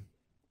 43.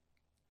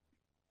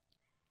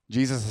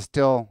 Jesus is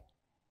still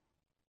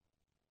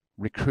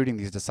recruiting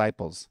these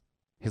disciples,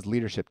 his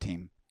leadership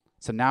team.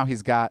 So now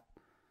he's got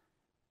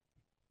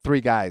 3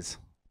 guys.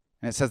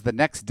 And it says the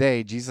next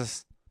day,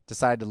 Jesus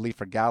decided to leave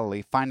for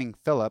Galilee. Finding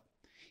Philip,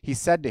 he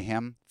said to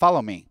him,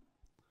 follow me.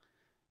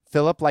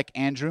 Philip, like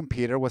Andrew and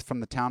Peter, was from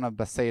the town of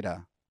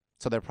Bethsaida.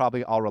 So they're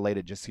probably all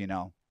related, just so you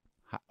know.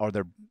 Or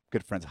they're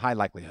good friends, high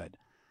likelihood.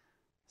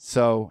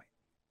 So,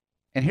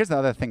 and here's the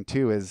other thing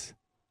too is,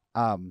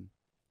 well,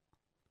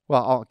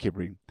 I'll keep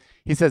reading.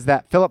 He says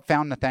that Philip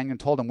found Nathanael and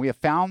told him, we have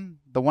found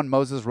the one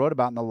Moses wrote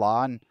about in the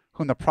law and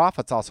whom the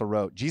prophets also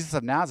wrote, Jesus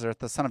of Nazareth,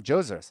 the son of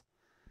Joseph.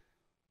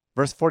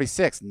 Verse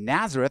 46,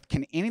 Nazareth,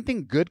 can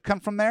anything good come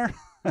from there?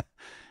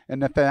 And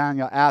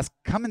Nathanael asked,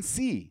 come and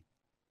see.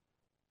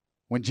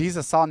 When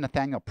Jesus saw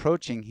Nathanael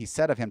approaching, he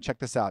said of him, check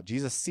this out,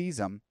 Jesus sees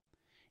him,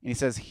 and he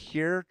says,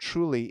 here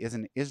truly is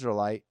an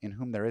Israelite in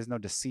whom there is no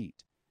deceit.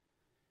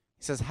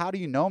 He says, how do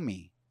you know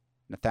me?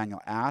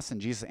 Nathanael asked,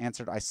 and Jesus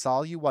answered, I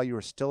saw you while you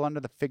were still under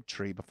the fig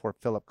tree before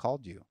Philip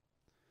called you.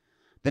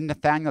 Then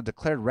Nathanael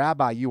declared,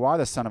 Rabbi, you are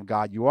the Son of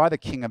God. You are the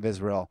King of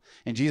Israel.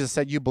 And Jesus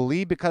said, you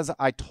believe because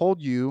I told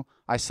you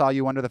I saw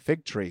you under the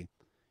fig tree.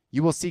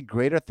 You will see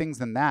greater things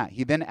than that.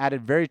 He then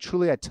added, very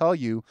truly I tell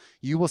you,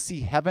 you will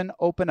see heaven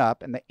open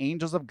up and the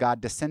angels of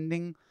God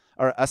ascending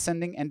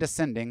and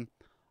descending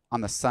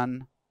on the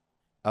Son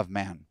of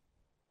Man.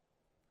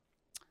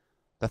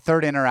 The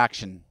third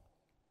interaction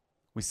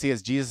we see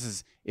as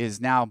Jesus is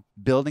now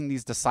building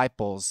these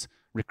disciples,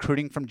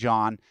 recruiting from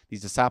John.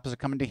 These disciples are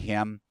coming to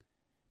him,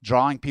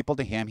 drawing people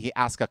to him. He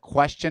asks a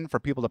question for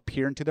people to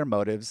peer into their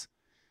motives.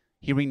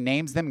 He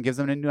renames them and gives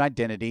them a new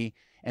identity.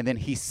 And then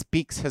he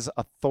speaks his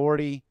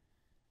authority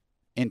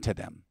into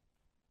them.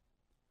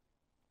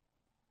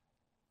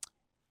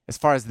 As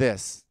far as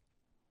this,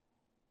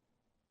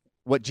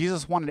 what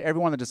Jesus wanted every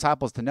one of the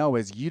disciples to know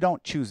is, you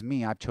don't choose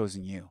me, I've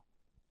chosen you.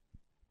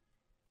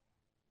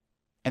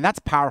 And that's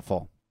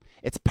powerful.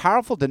 It's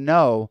powerful to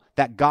know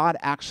that God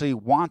actually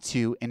wants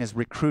you and is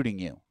recruiting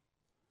you.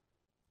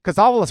 Because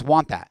all of us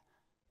want that.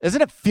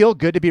 Doesn't it feel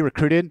good to be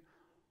recruited?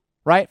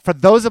 Right? For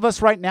those of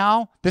us right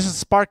now, this is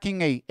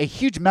sparking a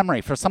huge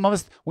memory. For some of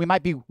us, we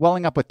might be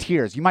welling up with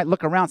tears. You might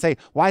look around and say,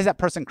 why is that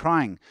person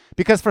crying?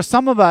 Because for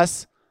some of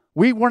us,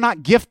 we were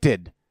not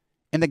gifted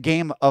in the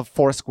game of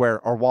Foursquare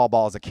or wall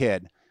ball as a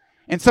kid.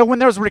 And so when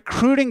there's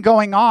recruiting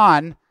going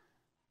on,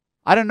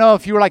 I don't know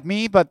if you were like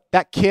me, but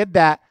that kid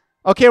that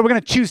Okay, we're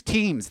going to choose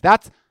teams.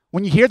 That's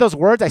when you hear those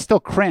words, I still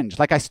cringe.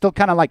 Like I still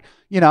kind of like,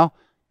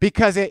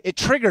 because it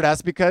triggered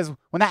us because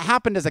when that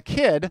happened as a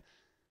kid,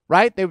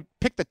 right? They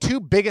picked the two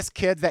biggest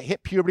kids that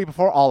hit puberty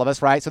before all of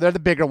us, right? So they're the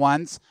bigger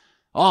ones.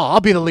 Oh,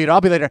 I'll be the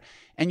leader.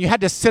 And you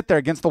had to sit there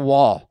against the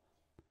wall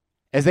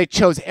as they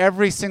chose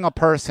every single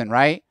person,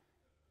 right?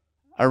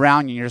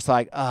 Around you. You're just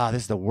like, oh,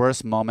 this is the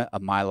worst moment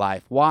of my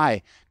life.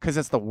 Why? Because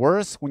it's the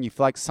worst when you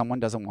feel like someone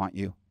doesn't want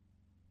you.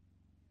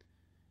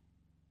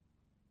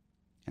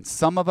 And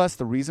some of us,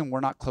 the reason we're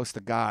not close to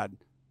God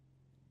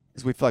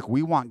is we feel like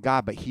we want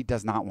God, but he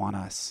does not want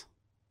us.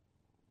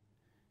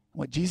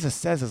 What Jesus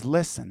says is,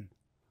 listen,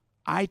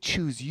 I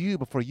choose you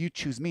before you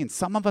choose me. And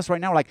some of us right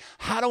now are like,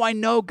 how do I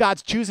know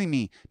God's choosing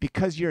me?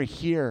 Because you're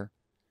here.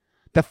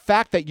 The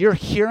fact that you're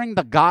hearing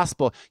the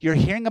gospel, you're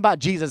hearing about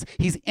Jesus,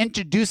 he's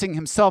introducing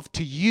himself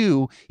to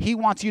you. He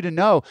wants you to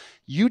know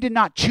you did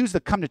not choose to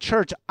come to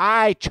church.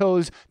 I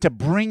chose to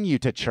bring you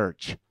to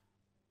church.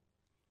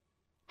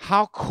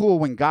 How cool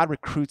when God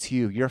recruits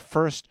you, your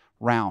first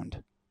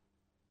round.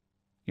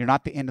 You're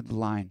not the end of the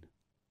line.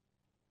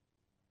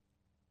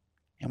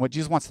 And what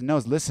Jesus wants to know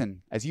is,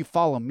 listen, as you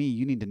follow me,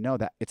 you need to know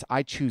that it's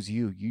I choose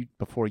you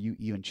before you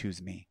even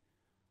choose me.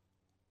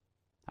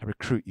 I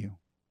recruit you.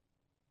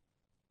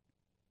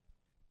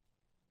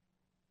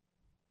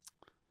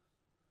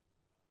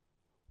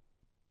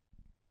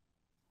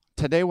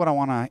 Today, what I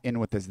want to end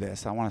with is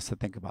this. I want us to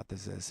think about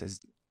this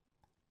is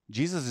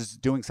Jesus is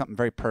doing something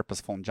very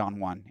purposeful in John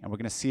 1, and we're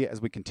going to see it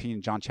as we continue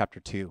in John chapter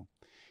 2.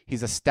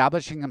 He's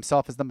establishing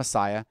himself as the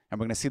Messiah, and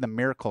we're going to see the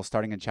miracle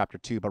starting in chapter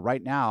 2. But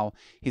right now,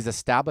 he's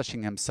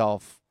establishing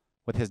himself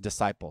with his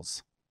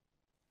disciples.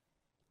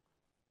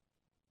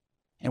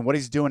 And what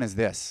he's doing is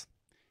this.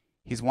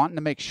 He's wanting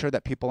to make sure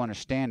that people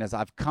understand is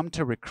I've come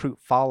to recruit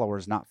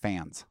followers, not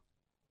fans.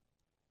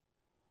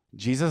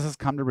 Jesus has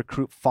come to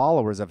recruit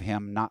followers of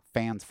him, not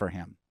fans for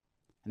him.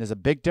 And there's a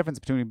big difference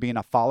between being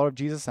a follower of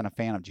Jesus and a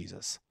fan of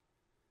Jesus.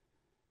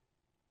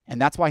 And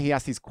that's why he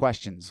asks these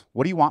questions.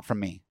 What do you want from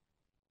me?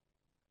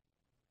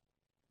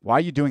 Why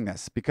are you doing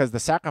this? Because the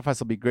sacrifice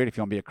will be great if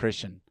you want to be a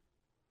Christian.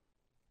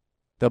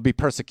 There'll be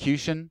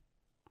persecution.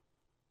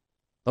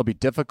 There'll be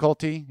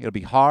difficulty. It'll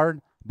be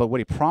hard. But what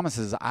he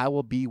promises is I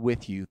will be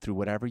with you through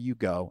whatever you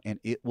go, and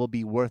it will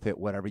be worth it,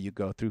 whatever you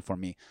go through for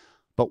me.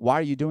 But why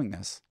are you doing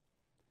this?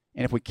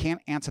 And if we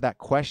can't answer that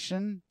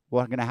question,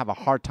 we're going to have a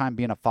hard time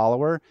being a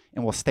follower,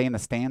 and we'll stay in the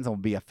stands and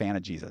we'll be a fan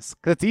of Jesus.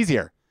 Because it's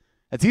easier.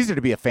 It's easier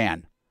to be a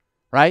fan,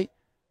 right?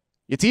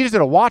 It's easier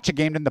to watch a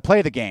game than to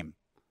play the game.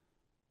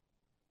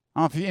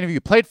 I don't know if any of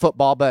you played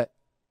football, but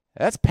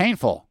that's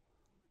painful.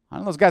 I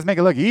know those guys make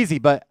it look easy,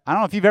 but I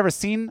don't know if you've ever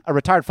seen a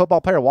retired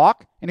football player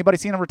walk. Anybody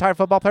seen a retired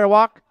football player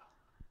walk?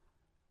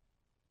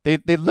 They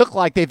look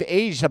like they've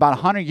aged about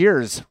 100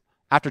 years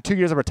after 2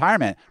 years of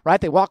retirement, right?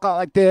 They walk out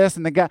like this,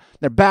 and they got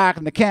their back,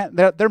 and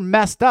they're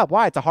messed up.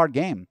 Why? It's a hard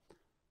game.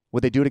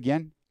 Would they do it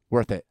again?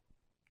 Worth it.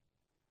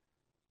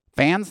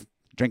 Fans,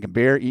 drinking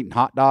beer, eating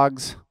hot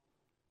dogs.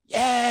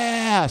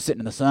 Yeah,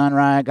 sitting in the sun,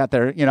 right?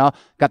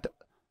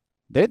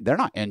 They're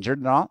not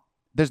injured at all.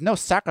 There's no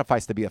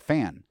sacrifice to be a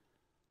fan.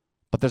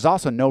 But there's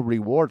also no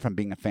reward from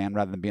being a fan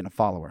rather than being a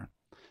follower.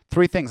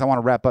 3 things I want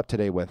to wrap up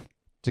today with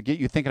to get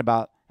you thinking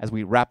about as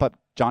we wrap up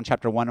John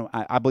chapter 1.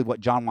 I believe what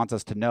John wants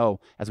us to know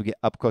as we get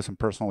up close and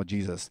personal with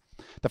Jesus.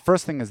 The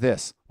first thing is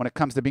this. When it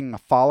comes to being a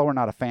follower,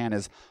 not a fan,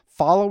 is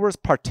followers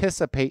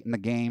participate in the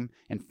game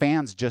and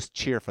fans just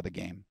cheer for the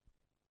game.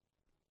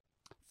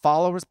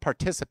 Followers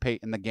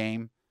participate in the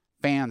game.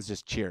 Fans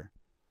just cheer.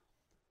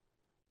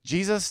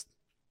 Jesus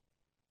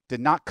did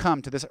not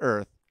come to this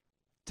earth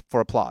for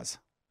applause.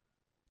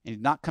 He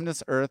did not come to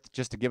this earth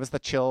just to give us the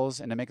chills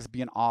and to make us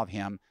be in awe of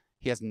him.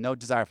 He has no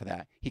desire for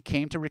that. He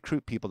came to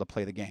recruit people to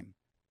play the game,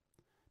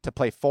 to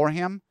play for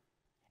him,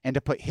 and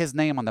to put his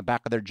name on the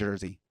back of their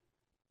jersey.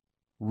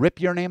 Rip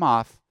your name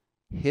off.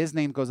 His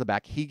name goes to the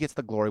back. He gets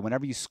the glory.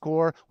 Whenever you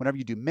score, whenever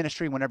you do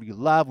ministry, whenever you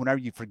love, whenever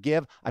you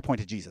forgive, I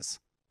point to Jesus.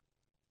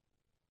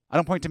 I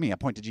don't point to me. I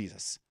point to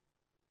Jesus.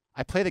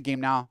 I play the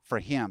game now for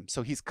him.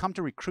 So he's come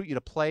to recruit you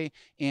to play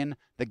in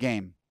the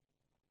game,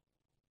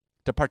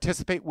 to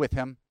participate with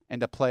him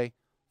and to play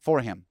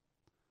for him.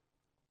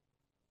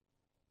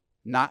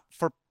 Not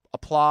for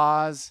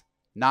applause,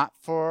 not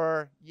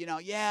for,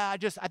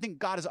 I think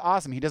God is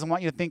awesome. He doesn't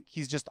want you to think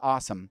he's just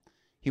awesome.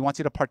 He wants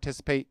you to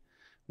participate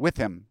with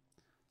him.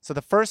 So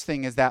the first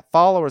thing is that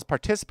followers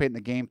participate in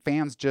the game.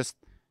 Fans just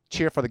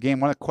cheer for the game.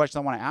 One of the questions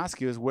I want to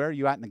ask you is, where are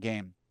you at in the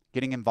game?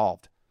 Getting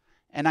involved.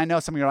 And I know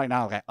some of you are right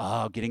now like,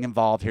 oh, getting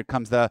involved. Here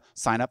comes the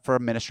sign up for a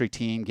ministry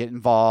team. Get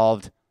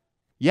involved.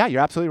 Yeah,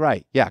 you're absolutely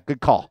right. Yeah, good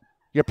call.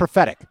 You're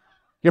prophetic.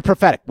 You're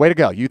prophetic. Way to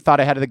go. You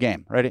thought ahead of the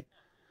game. Ready?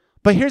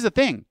 But here's the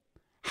thing.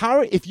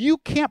 If you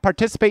can't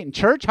participate in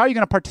church, how are you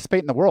going to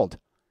participate in the world?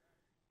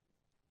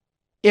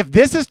 If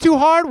this is too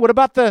hard, what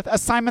about the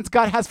assignments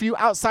God has for you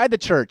outside the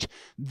church?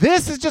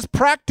 This is just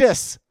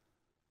practice.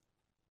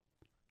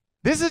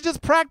 This is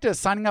just practice.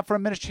 Signing up for a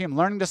ministry team,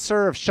 learning to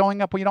serve,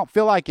 showing up when you don't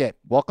feel like it.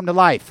 Welcome to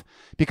life.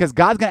 Because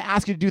God's going to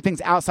ask you to do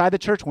things outside the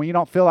church when you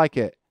don't feel like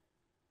it.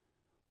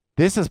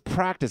 This is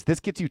practice. This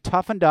gets you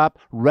toughened up,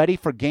 ready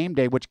for game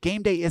day, which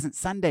game day isn't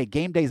Sunday.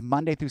 Game day is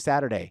Monday through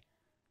Saturday.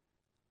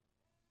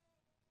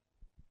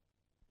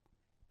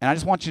 And I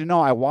just want you to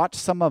know, I watch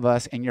some of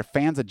us and you're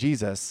fans of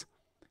Jesus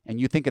and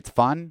you think it's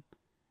fun.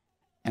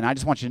 And I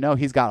just want you to know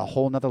he's got a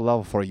whole nother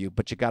level for you,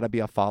 but you got to be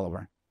a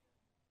follower.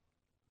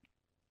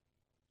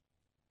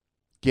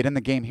 Get in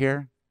the game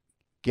here.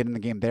 Get in the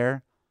game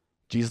there.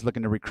 Jesus is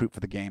looking to recruit for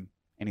the game.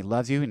 And he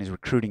loves you and he's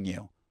recruiting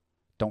you.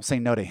 Don't say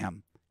no to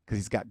him because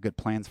he's got good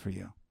plans for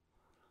you.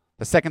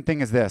 The second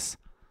thing is this.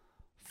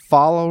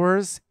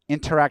 Followers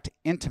interact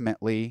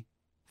intimately.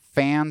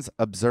 Fans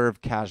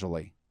observe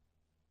casually.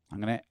 I'm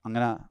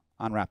gonna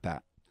unwrap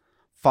that.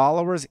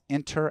 Followers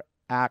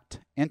interact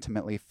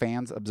intimately.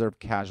 Fans observe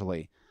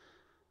casually.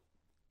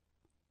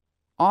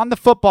 On the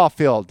football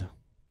field,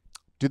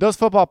 do those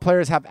football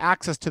players have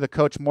access to the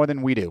coach more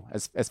than we do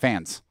as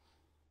fans?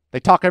 They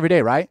talk every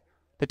day, right?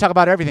 They talk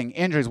about everything,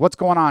 injuries, what's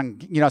going on,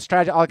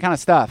 strategy, all that kind of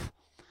stuff.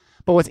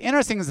 But what's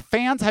interesting is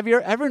fans, have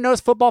you ever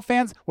noticed football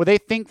fans where they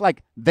think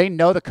like they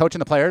know the coach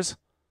and the players?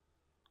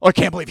 Oh, I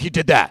can't believe he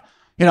did that.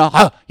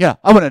 I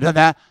wouldn't have done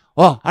that.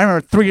 Well, I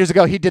remember 3 years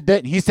ago he did that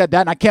and he said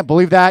that and I can't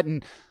believe that.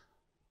 And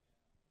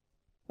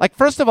like,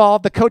 first of all,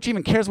 the coach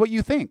even cares what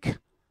you think.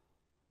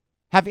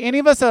 Have any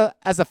of us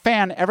as a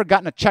fan ever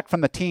gotten a check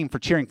from the team for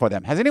cheering for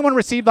them? Has anyone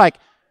received like,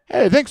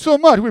 hey, thanks so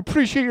much. We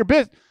appreciate your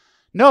business.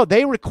 No,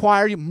 they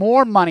require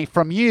more money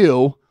from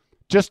you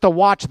just to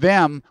watch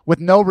them with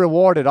no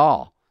reward at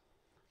all.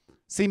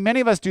 See, many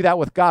of us do that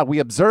with God. We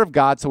observe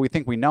God so we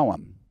think we know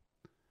him.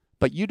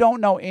 But you don't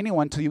know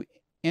anyone until you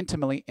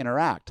intimately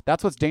interact.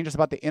 That's what's dangerous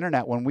about the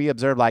internet when we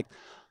observe like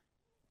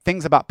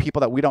things about people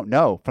that we don't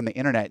know from the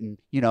internet and,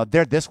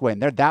 they're this way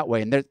and they're that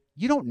way and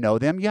you don't know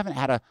them. You haven't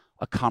had a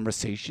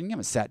conversation. You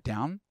haven't sat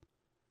down.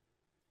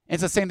 And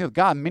it's the same thing with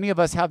God. Many of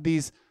us have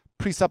these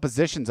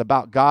presuppositions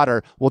about God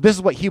or, well, this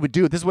is what he would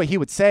do. This is what he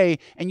would say.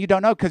 And you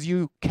don't know because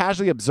you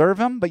casually observe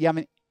him, but you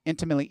haven't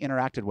intimately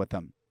interacted with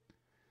him.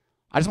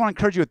 I just want to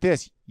encourage you with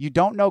this. You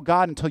don't know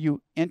God until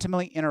you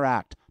intimately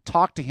interact.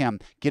 Talk to him.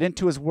 Get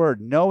into his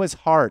word. Know his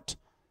heart.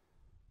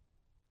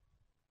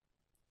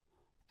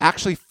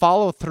 Actually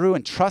follow through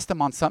and trust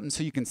him on something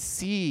so you can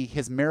see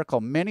his miracle.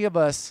 Many of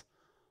us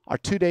are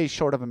 2 days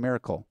short of a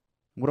miracle.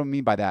 What do I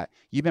mean by that?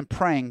 You've been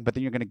praying, but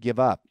then you're going to give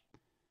up.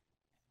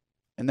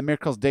 And the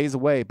miracle's days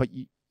away, but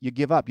you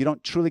give up. You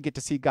don't truly get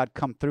to see God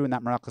come through in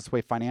that miraculous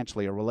way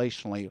financially or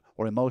relationally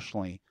or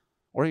emotionally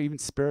or even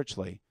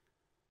spiritually.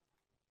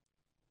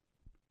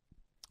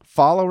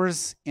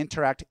 Followers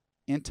interact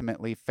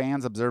intimately.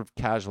 Fans observe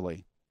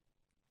casually.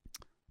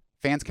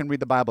 Fans can read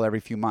the Bible every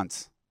few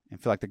months and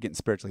feel like they're getting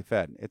spiritually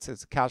fed. It's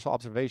a casual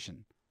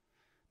observation.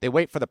 They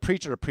wait for the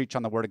preacher to preach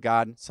on the word of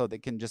God so they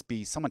can just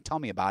be, someone tell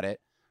me about it,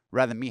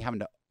 rather than me having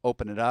to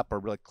open it up or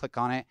really click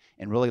on it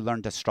and really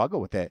learn to struggle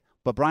with it.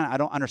 But Brian, I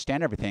don't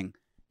understand everything.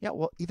 Yeah,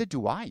 well, either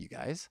do I, you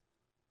guys.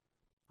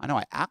 I know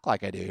I act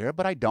like I do here,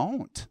 but I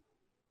don't.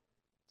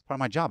 It's part of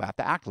my job. I have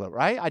to act a little,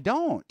 right? I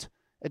don't.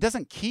 It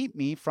doesn't keep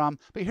me from,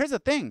 but here's the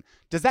thing.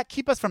 Does that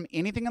keep us from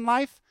anything in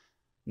life?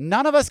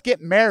 None of us get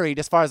married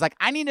as far as like,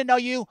 I need to know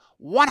you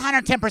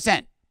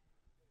 110%.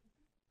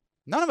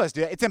 None of us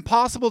do. It's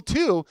impossible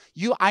to.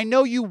 I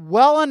know you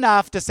well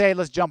enough to say,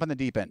 let's jump in the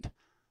deep end.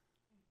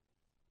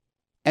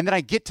 And then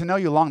I get to know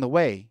you along the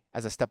way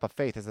as a step of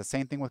faith. It's the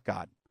same thing with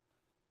God.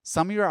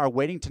 Some of you are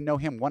waiting to know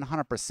him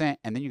 100%,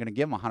 and then you're going to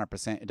give him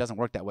 100%. It doesn't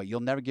work that way. You'll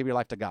never give your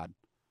life to God.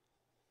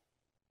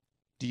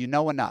 Do you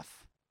know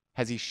enough?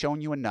 Has he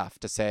shown you enough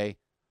to say,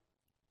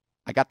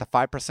 I got the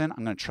 5%,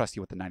 I'm going to trust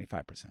you with the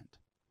 95%.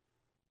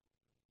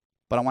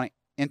 But I want to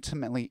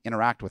intimately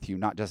interact with you,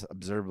 not just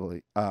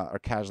observably or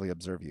casually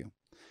observe you.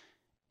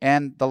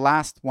 And the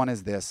last one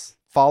is this.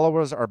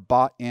 Followers are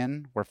bought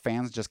in where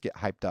fans just get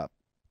hyped up.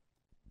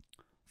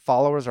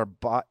 Followers are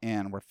bought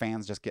in where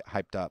fans just get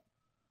hyped up.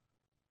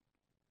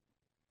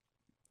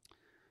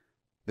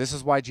 This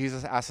is why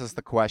Jesus asks us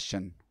the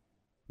question,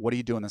 what are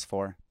you doing this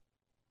for?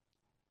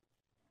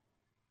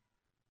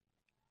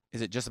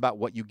 Is it just about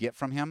what you get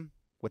from him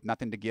with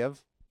nothing to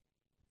give?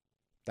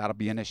 That'll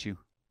be an issue.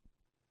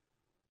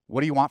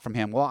 What do you want from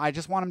him? Well, I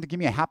just want him to give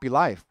me a happy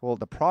life. Well,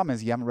 the problem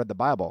is you haven't read the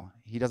Bible.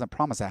 He doesn't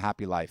promise a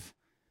happy life.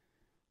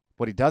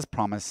 What he does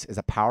promise is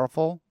a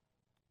powerful,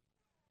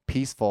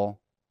 peaceful,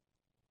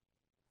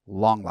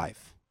 long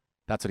life.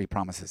 That's what he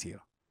promises you.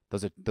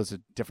 Those are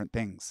different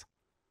things.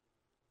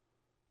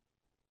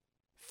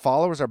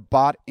 Followers are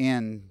bought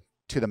in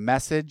to the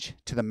message,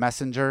 to the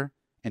messenger,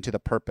 and to the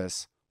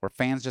purpose, where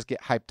fans just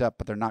get hyped up,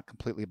 but they're not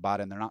completely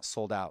bought in. They're not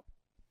sold out.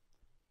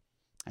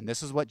 And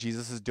this is what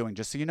Jesus is doing.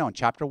 Just so you know, in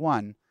chapter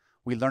 1,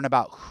 we learn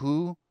about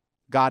who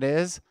God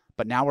is,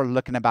 but now we're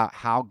looking about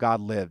how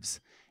God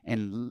lives.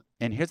 And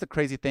here's the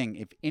crazy thing.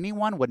 If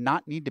anyone would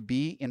not need to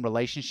be in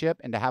relationship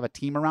and to have a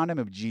team around him,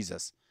 it would be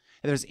Jesus.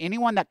 If there's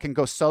anyone that can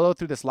go solo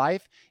through this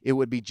life, it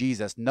would be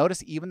Jesus.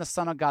 Notice even the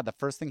Son of God, the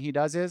first thing he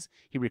does is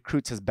he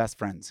recruits his best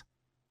friends.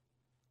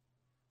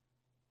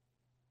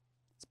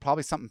 It's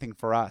probably something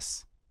for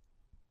us.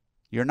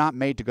 You're not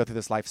made to go through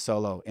this life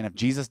solo. And if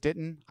Jesus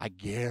didn't, I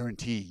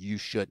guarantee you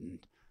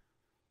shouldn't.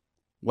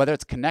 Whether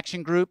it's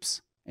connection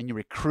groups and you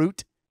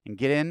recruit and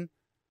get in,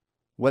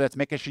 whether it's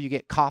making sure you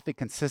get coffee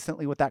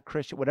consistently with that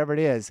Christian, whatever it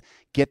is,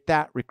 get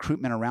that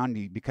recruitment around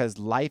you, because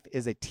life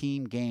is a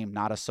team game,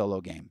 not a solo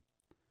game.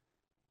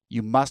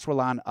 You must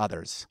rely on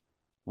others.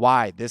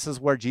 Why? This is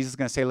where Jesus is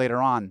going to say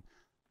later on,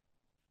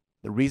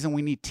 the reason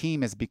we need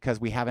team is because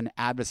we have an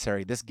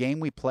adversary. This game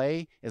we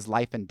play is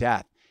life and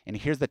death. And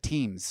here's the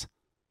teams.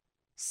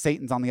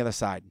 Satan's on the other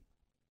side.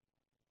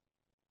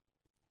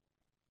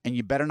 And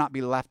you better not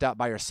be left out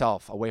by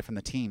yourself away from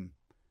the team,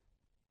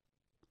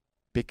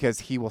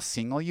 because he will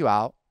single you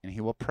out and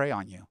he will prey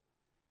on you.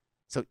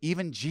 So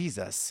even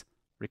Jesus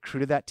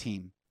recruited that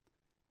team,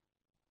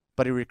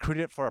 but he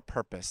recruited it for a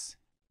purpose.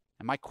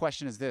 And my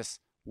question is this: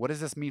 what does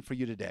this mean for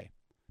you today?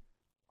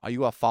 Are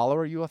you a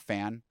follower? Are you a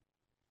fan?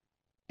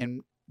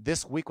 And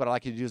this week, what I'd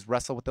like you to do is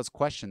wrestle with those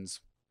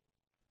questions.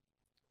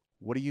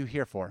 What are you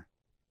here for?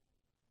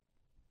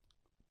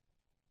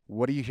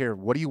 What are you here?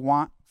 What do you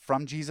want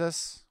from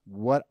Jesus?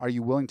 What are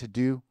you willing to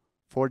do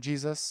for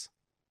Jesus?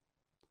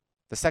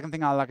 The second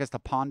thing I'd like us to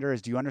ponder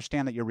is, do you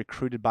understand that you're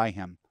recruited by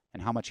him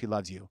and how much he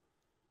loves you?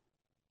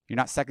 You're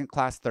not second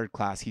class, third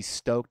class. He's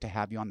stoked to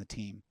have you on the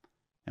team.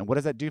 And what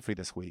does that do for you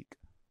this week?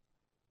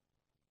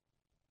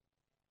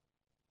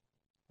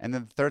 And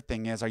then the third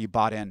thing is, are you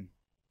bought in?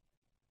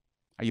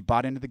 Are you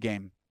bought into the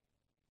game?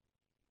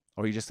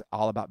 Or are you just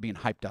all about being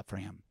hyped up for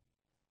him?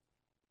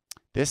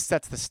 This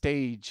sets the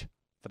stage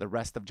for the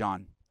rest of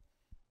John,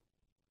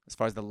 as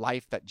far as the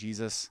life that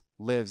Jesus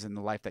lives and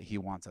the life that he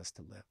wants us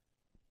to live.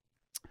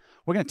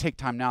 We're going to take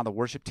time now. The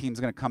worship team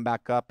is going to come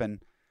back up, and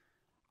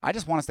I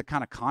just want us to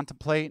kind of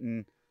contemplate.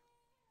 And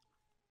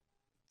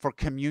for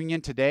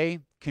communion today,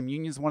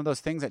 communion is one of those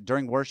things that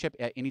during worship,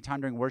 at any time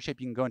during worship,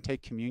 you can go and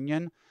take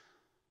communion.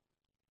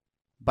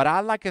 But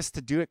I'd like us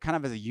to do it kind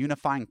of as a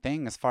unifying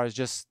thing, as far as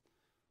just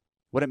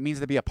what it means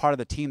to be a part of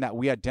the team, that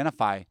we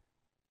identify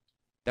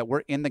that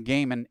we're in the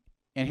game. And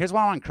here's what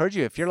I want to encourage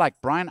you. If you're like,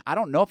 Brian, I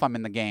don't know if I'm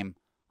in the game.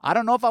 I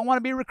don't know if I want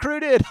to be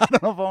recruited. I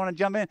don't know if I want to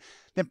jump in.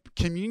 Then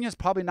communion is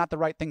probably not the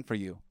right thing for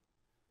you.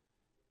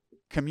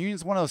 Communion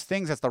is one of those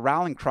things that's the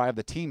rallying cry of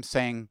the team,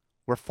 saying,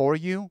 we're for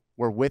you,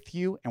 we're with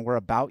you, and we're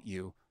about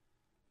you.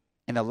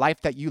 And the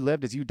life that you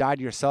lived as you died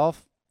to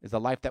yourself is the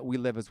life that we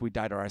live as we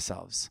die to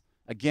ourselves.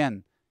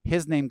 Again,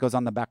 his name goes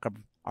on the back of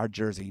our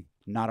jersey,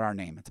 not our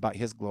name. It's about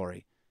his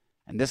glory.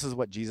 And this is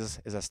what Jesus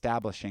is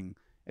establishing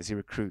as he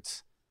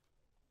recruits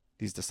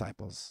these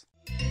disciples.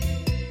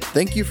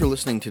 Thank you for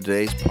listening to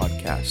today's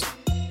podcast.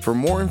 For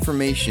more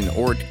information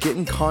or to get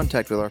in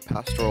contact with our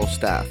pastoral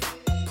staff,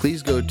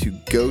 please go to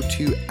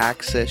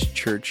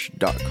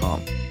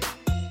gotoaccesschurch.com.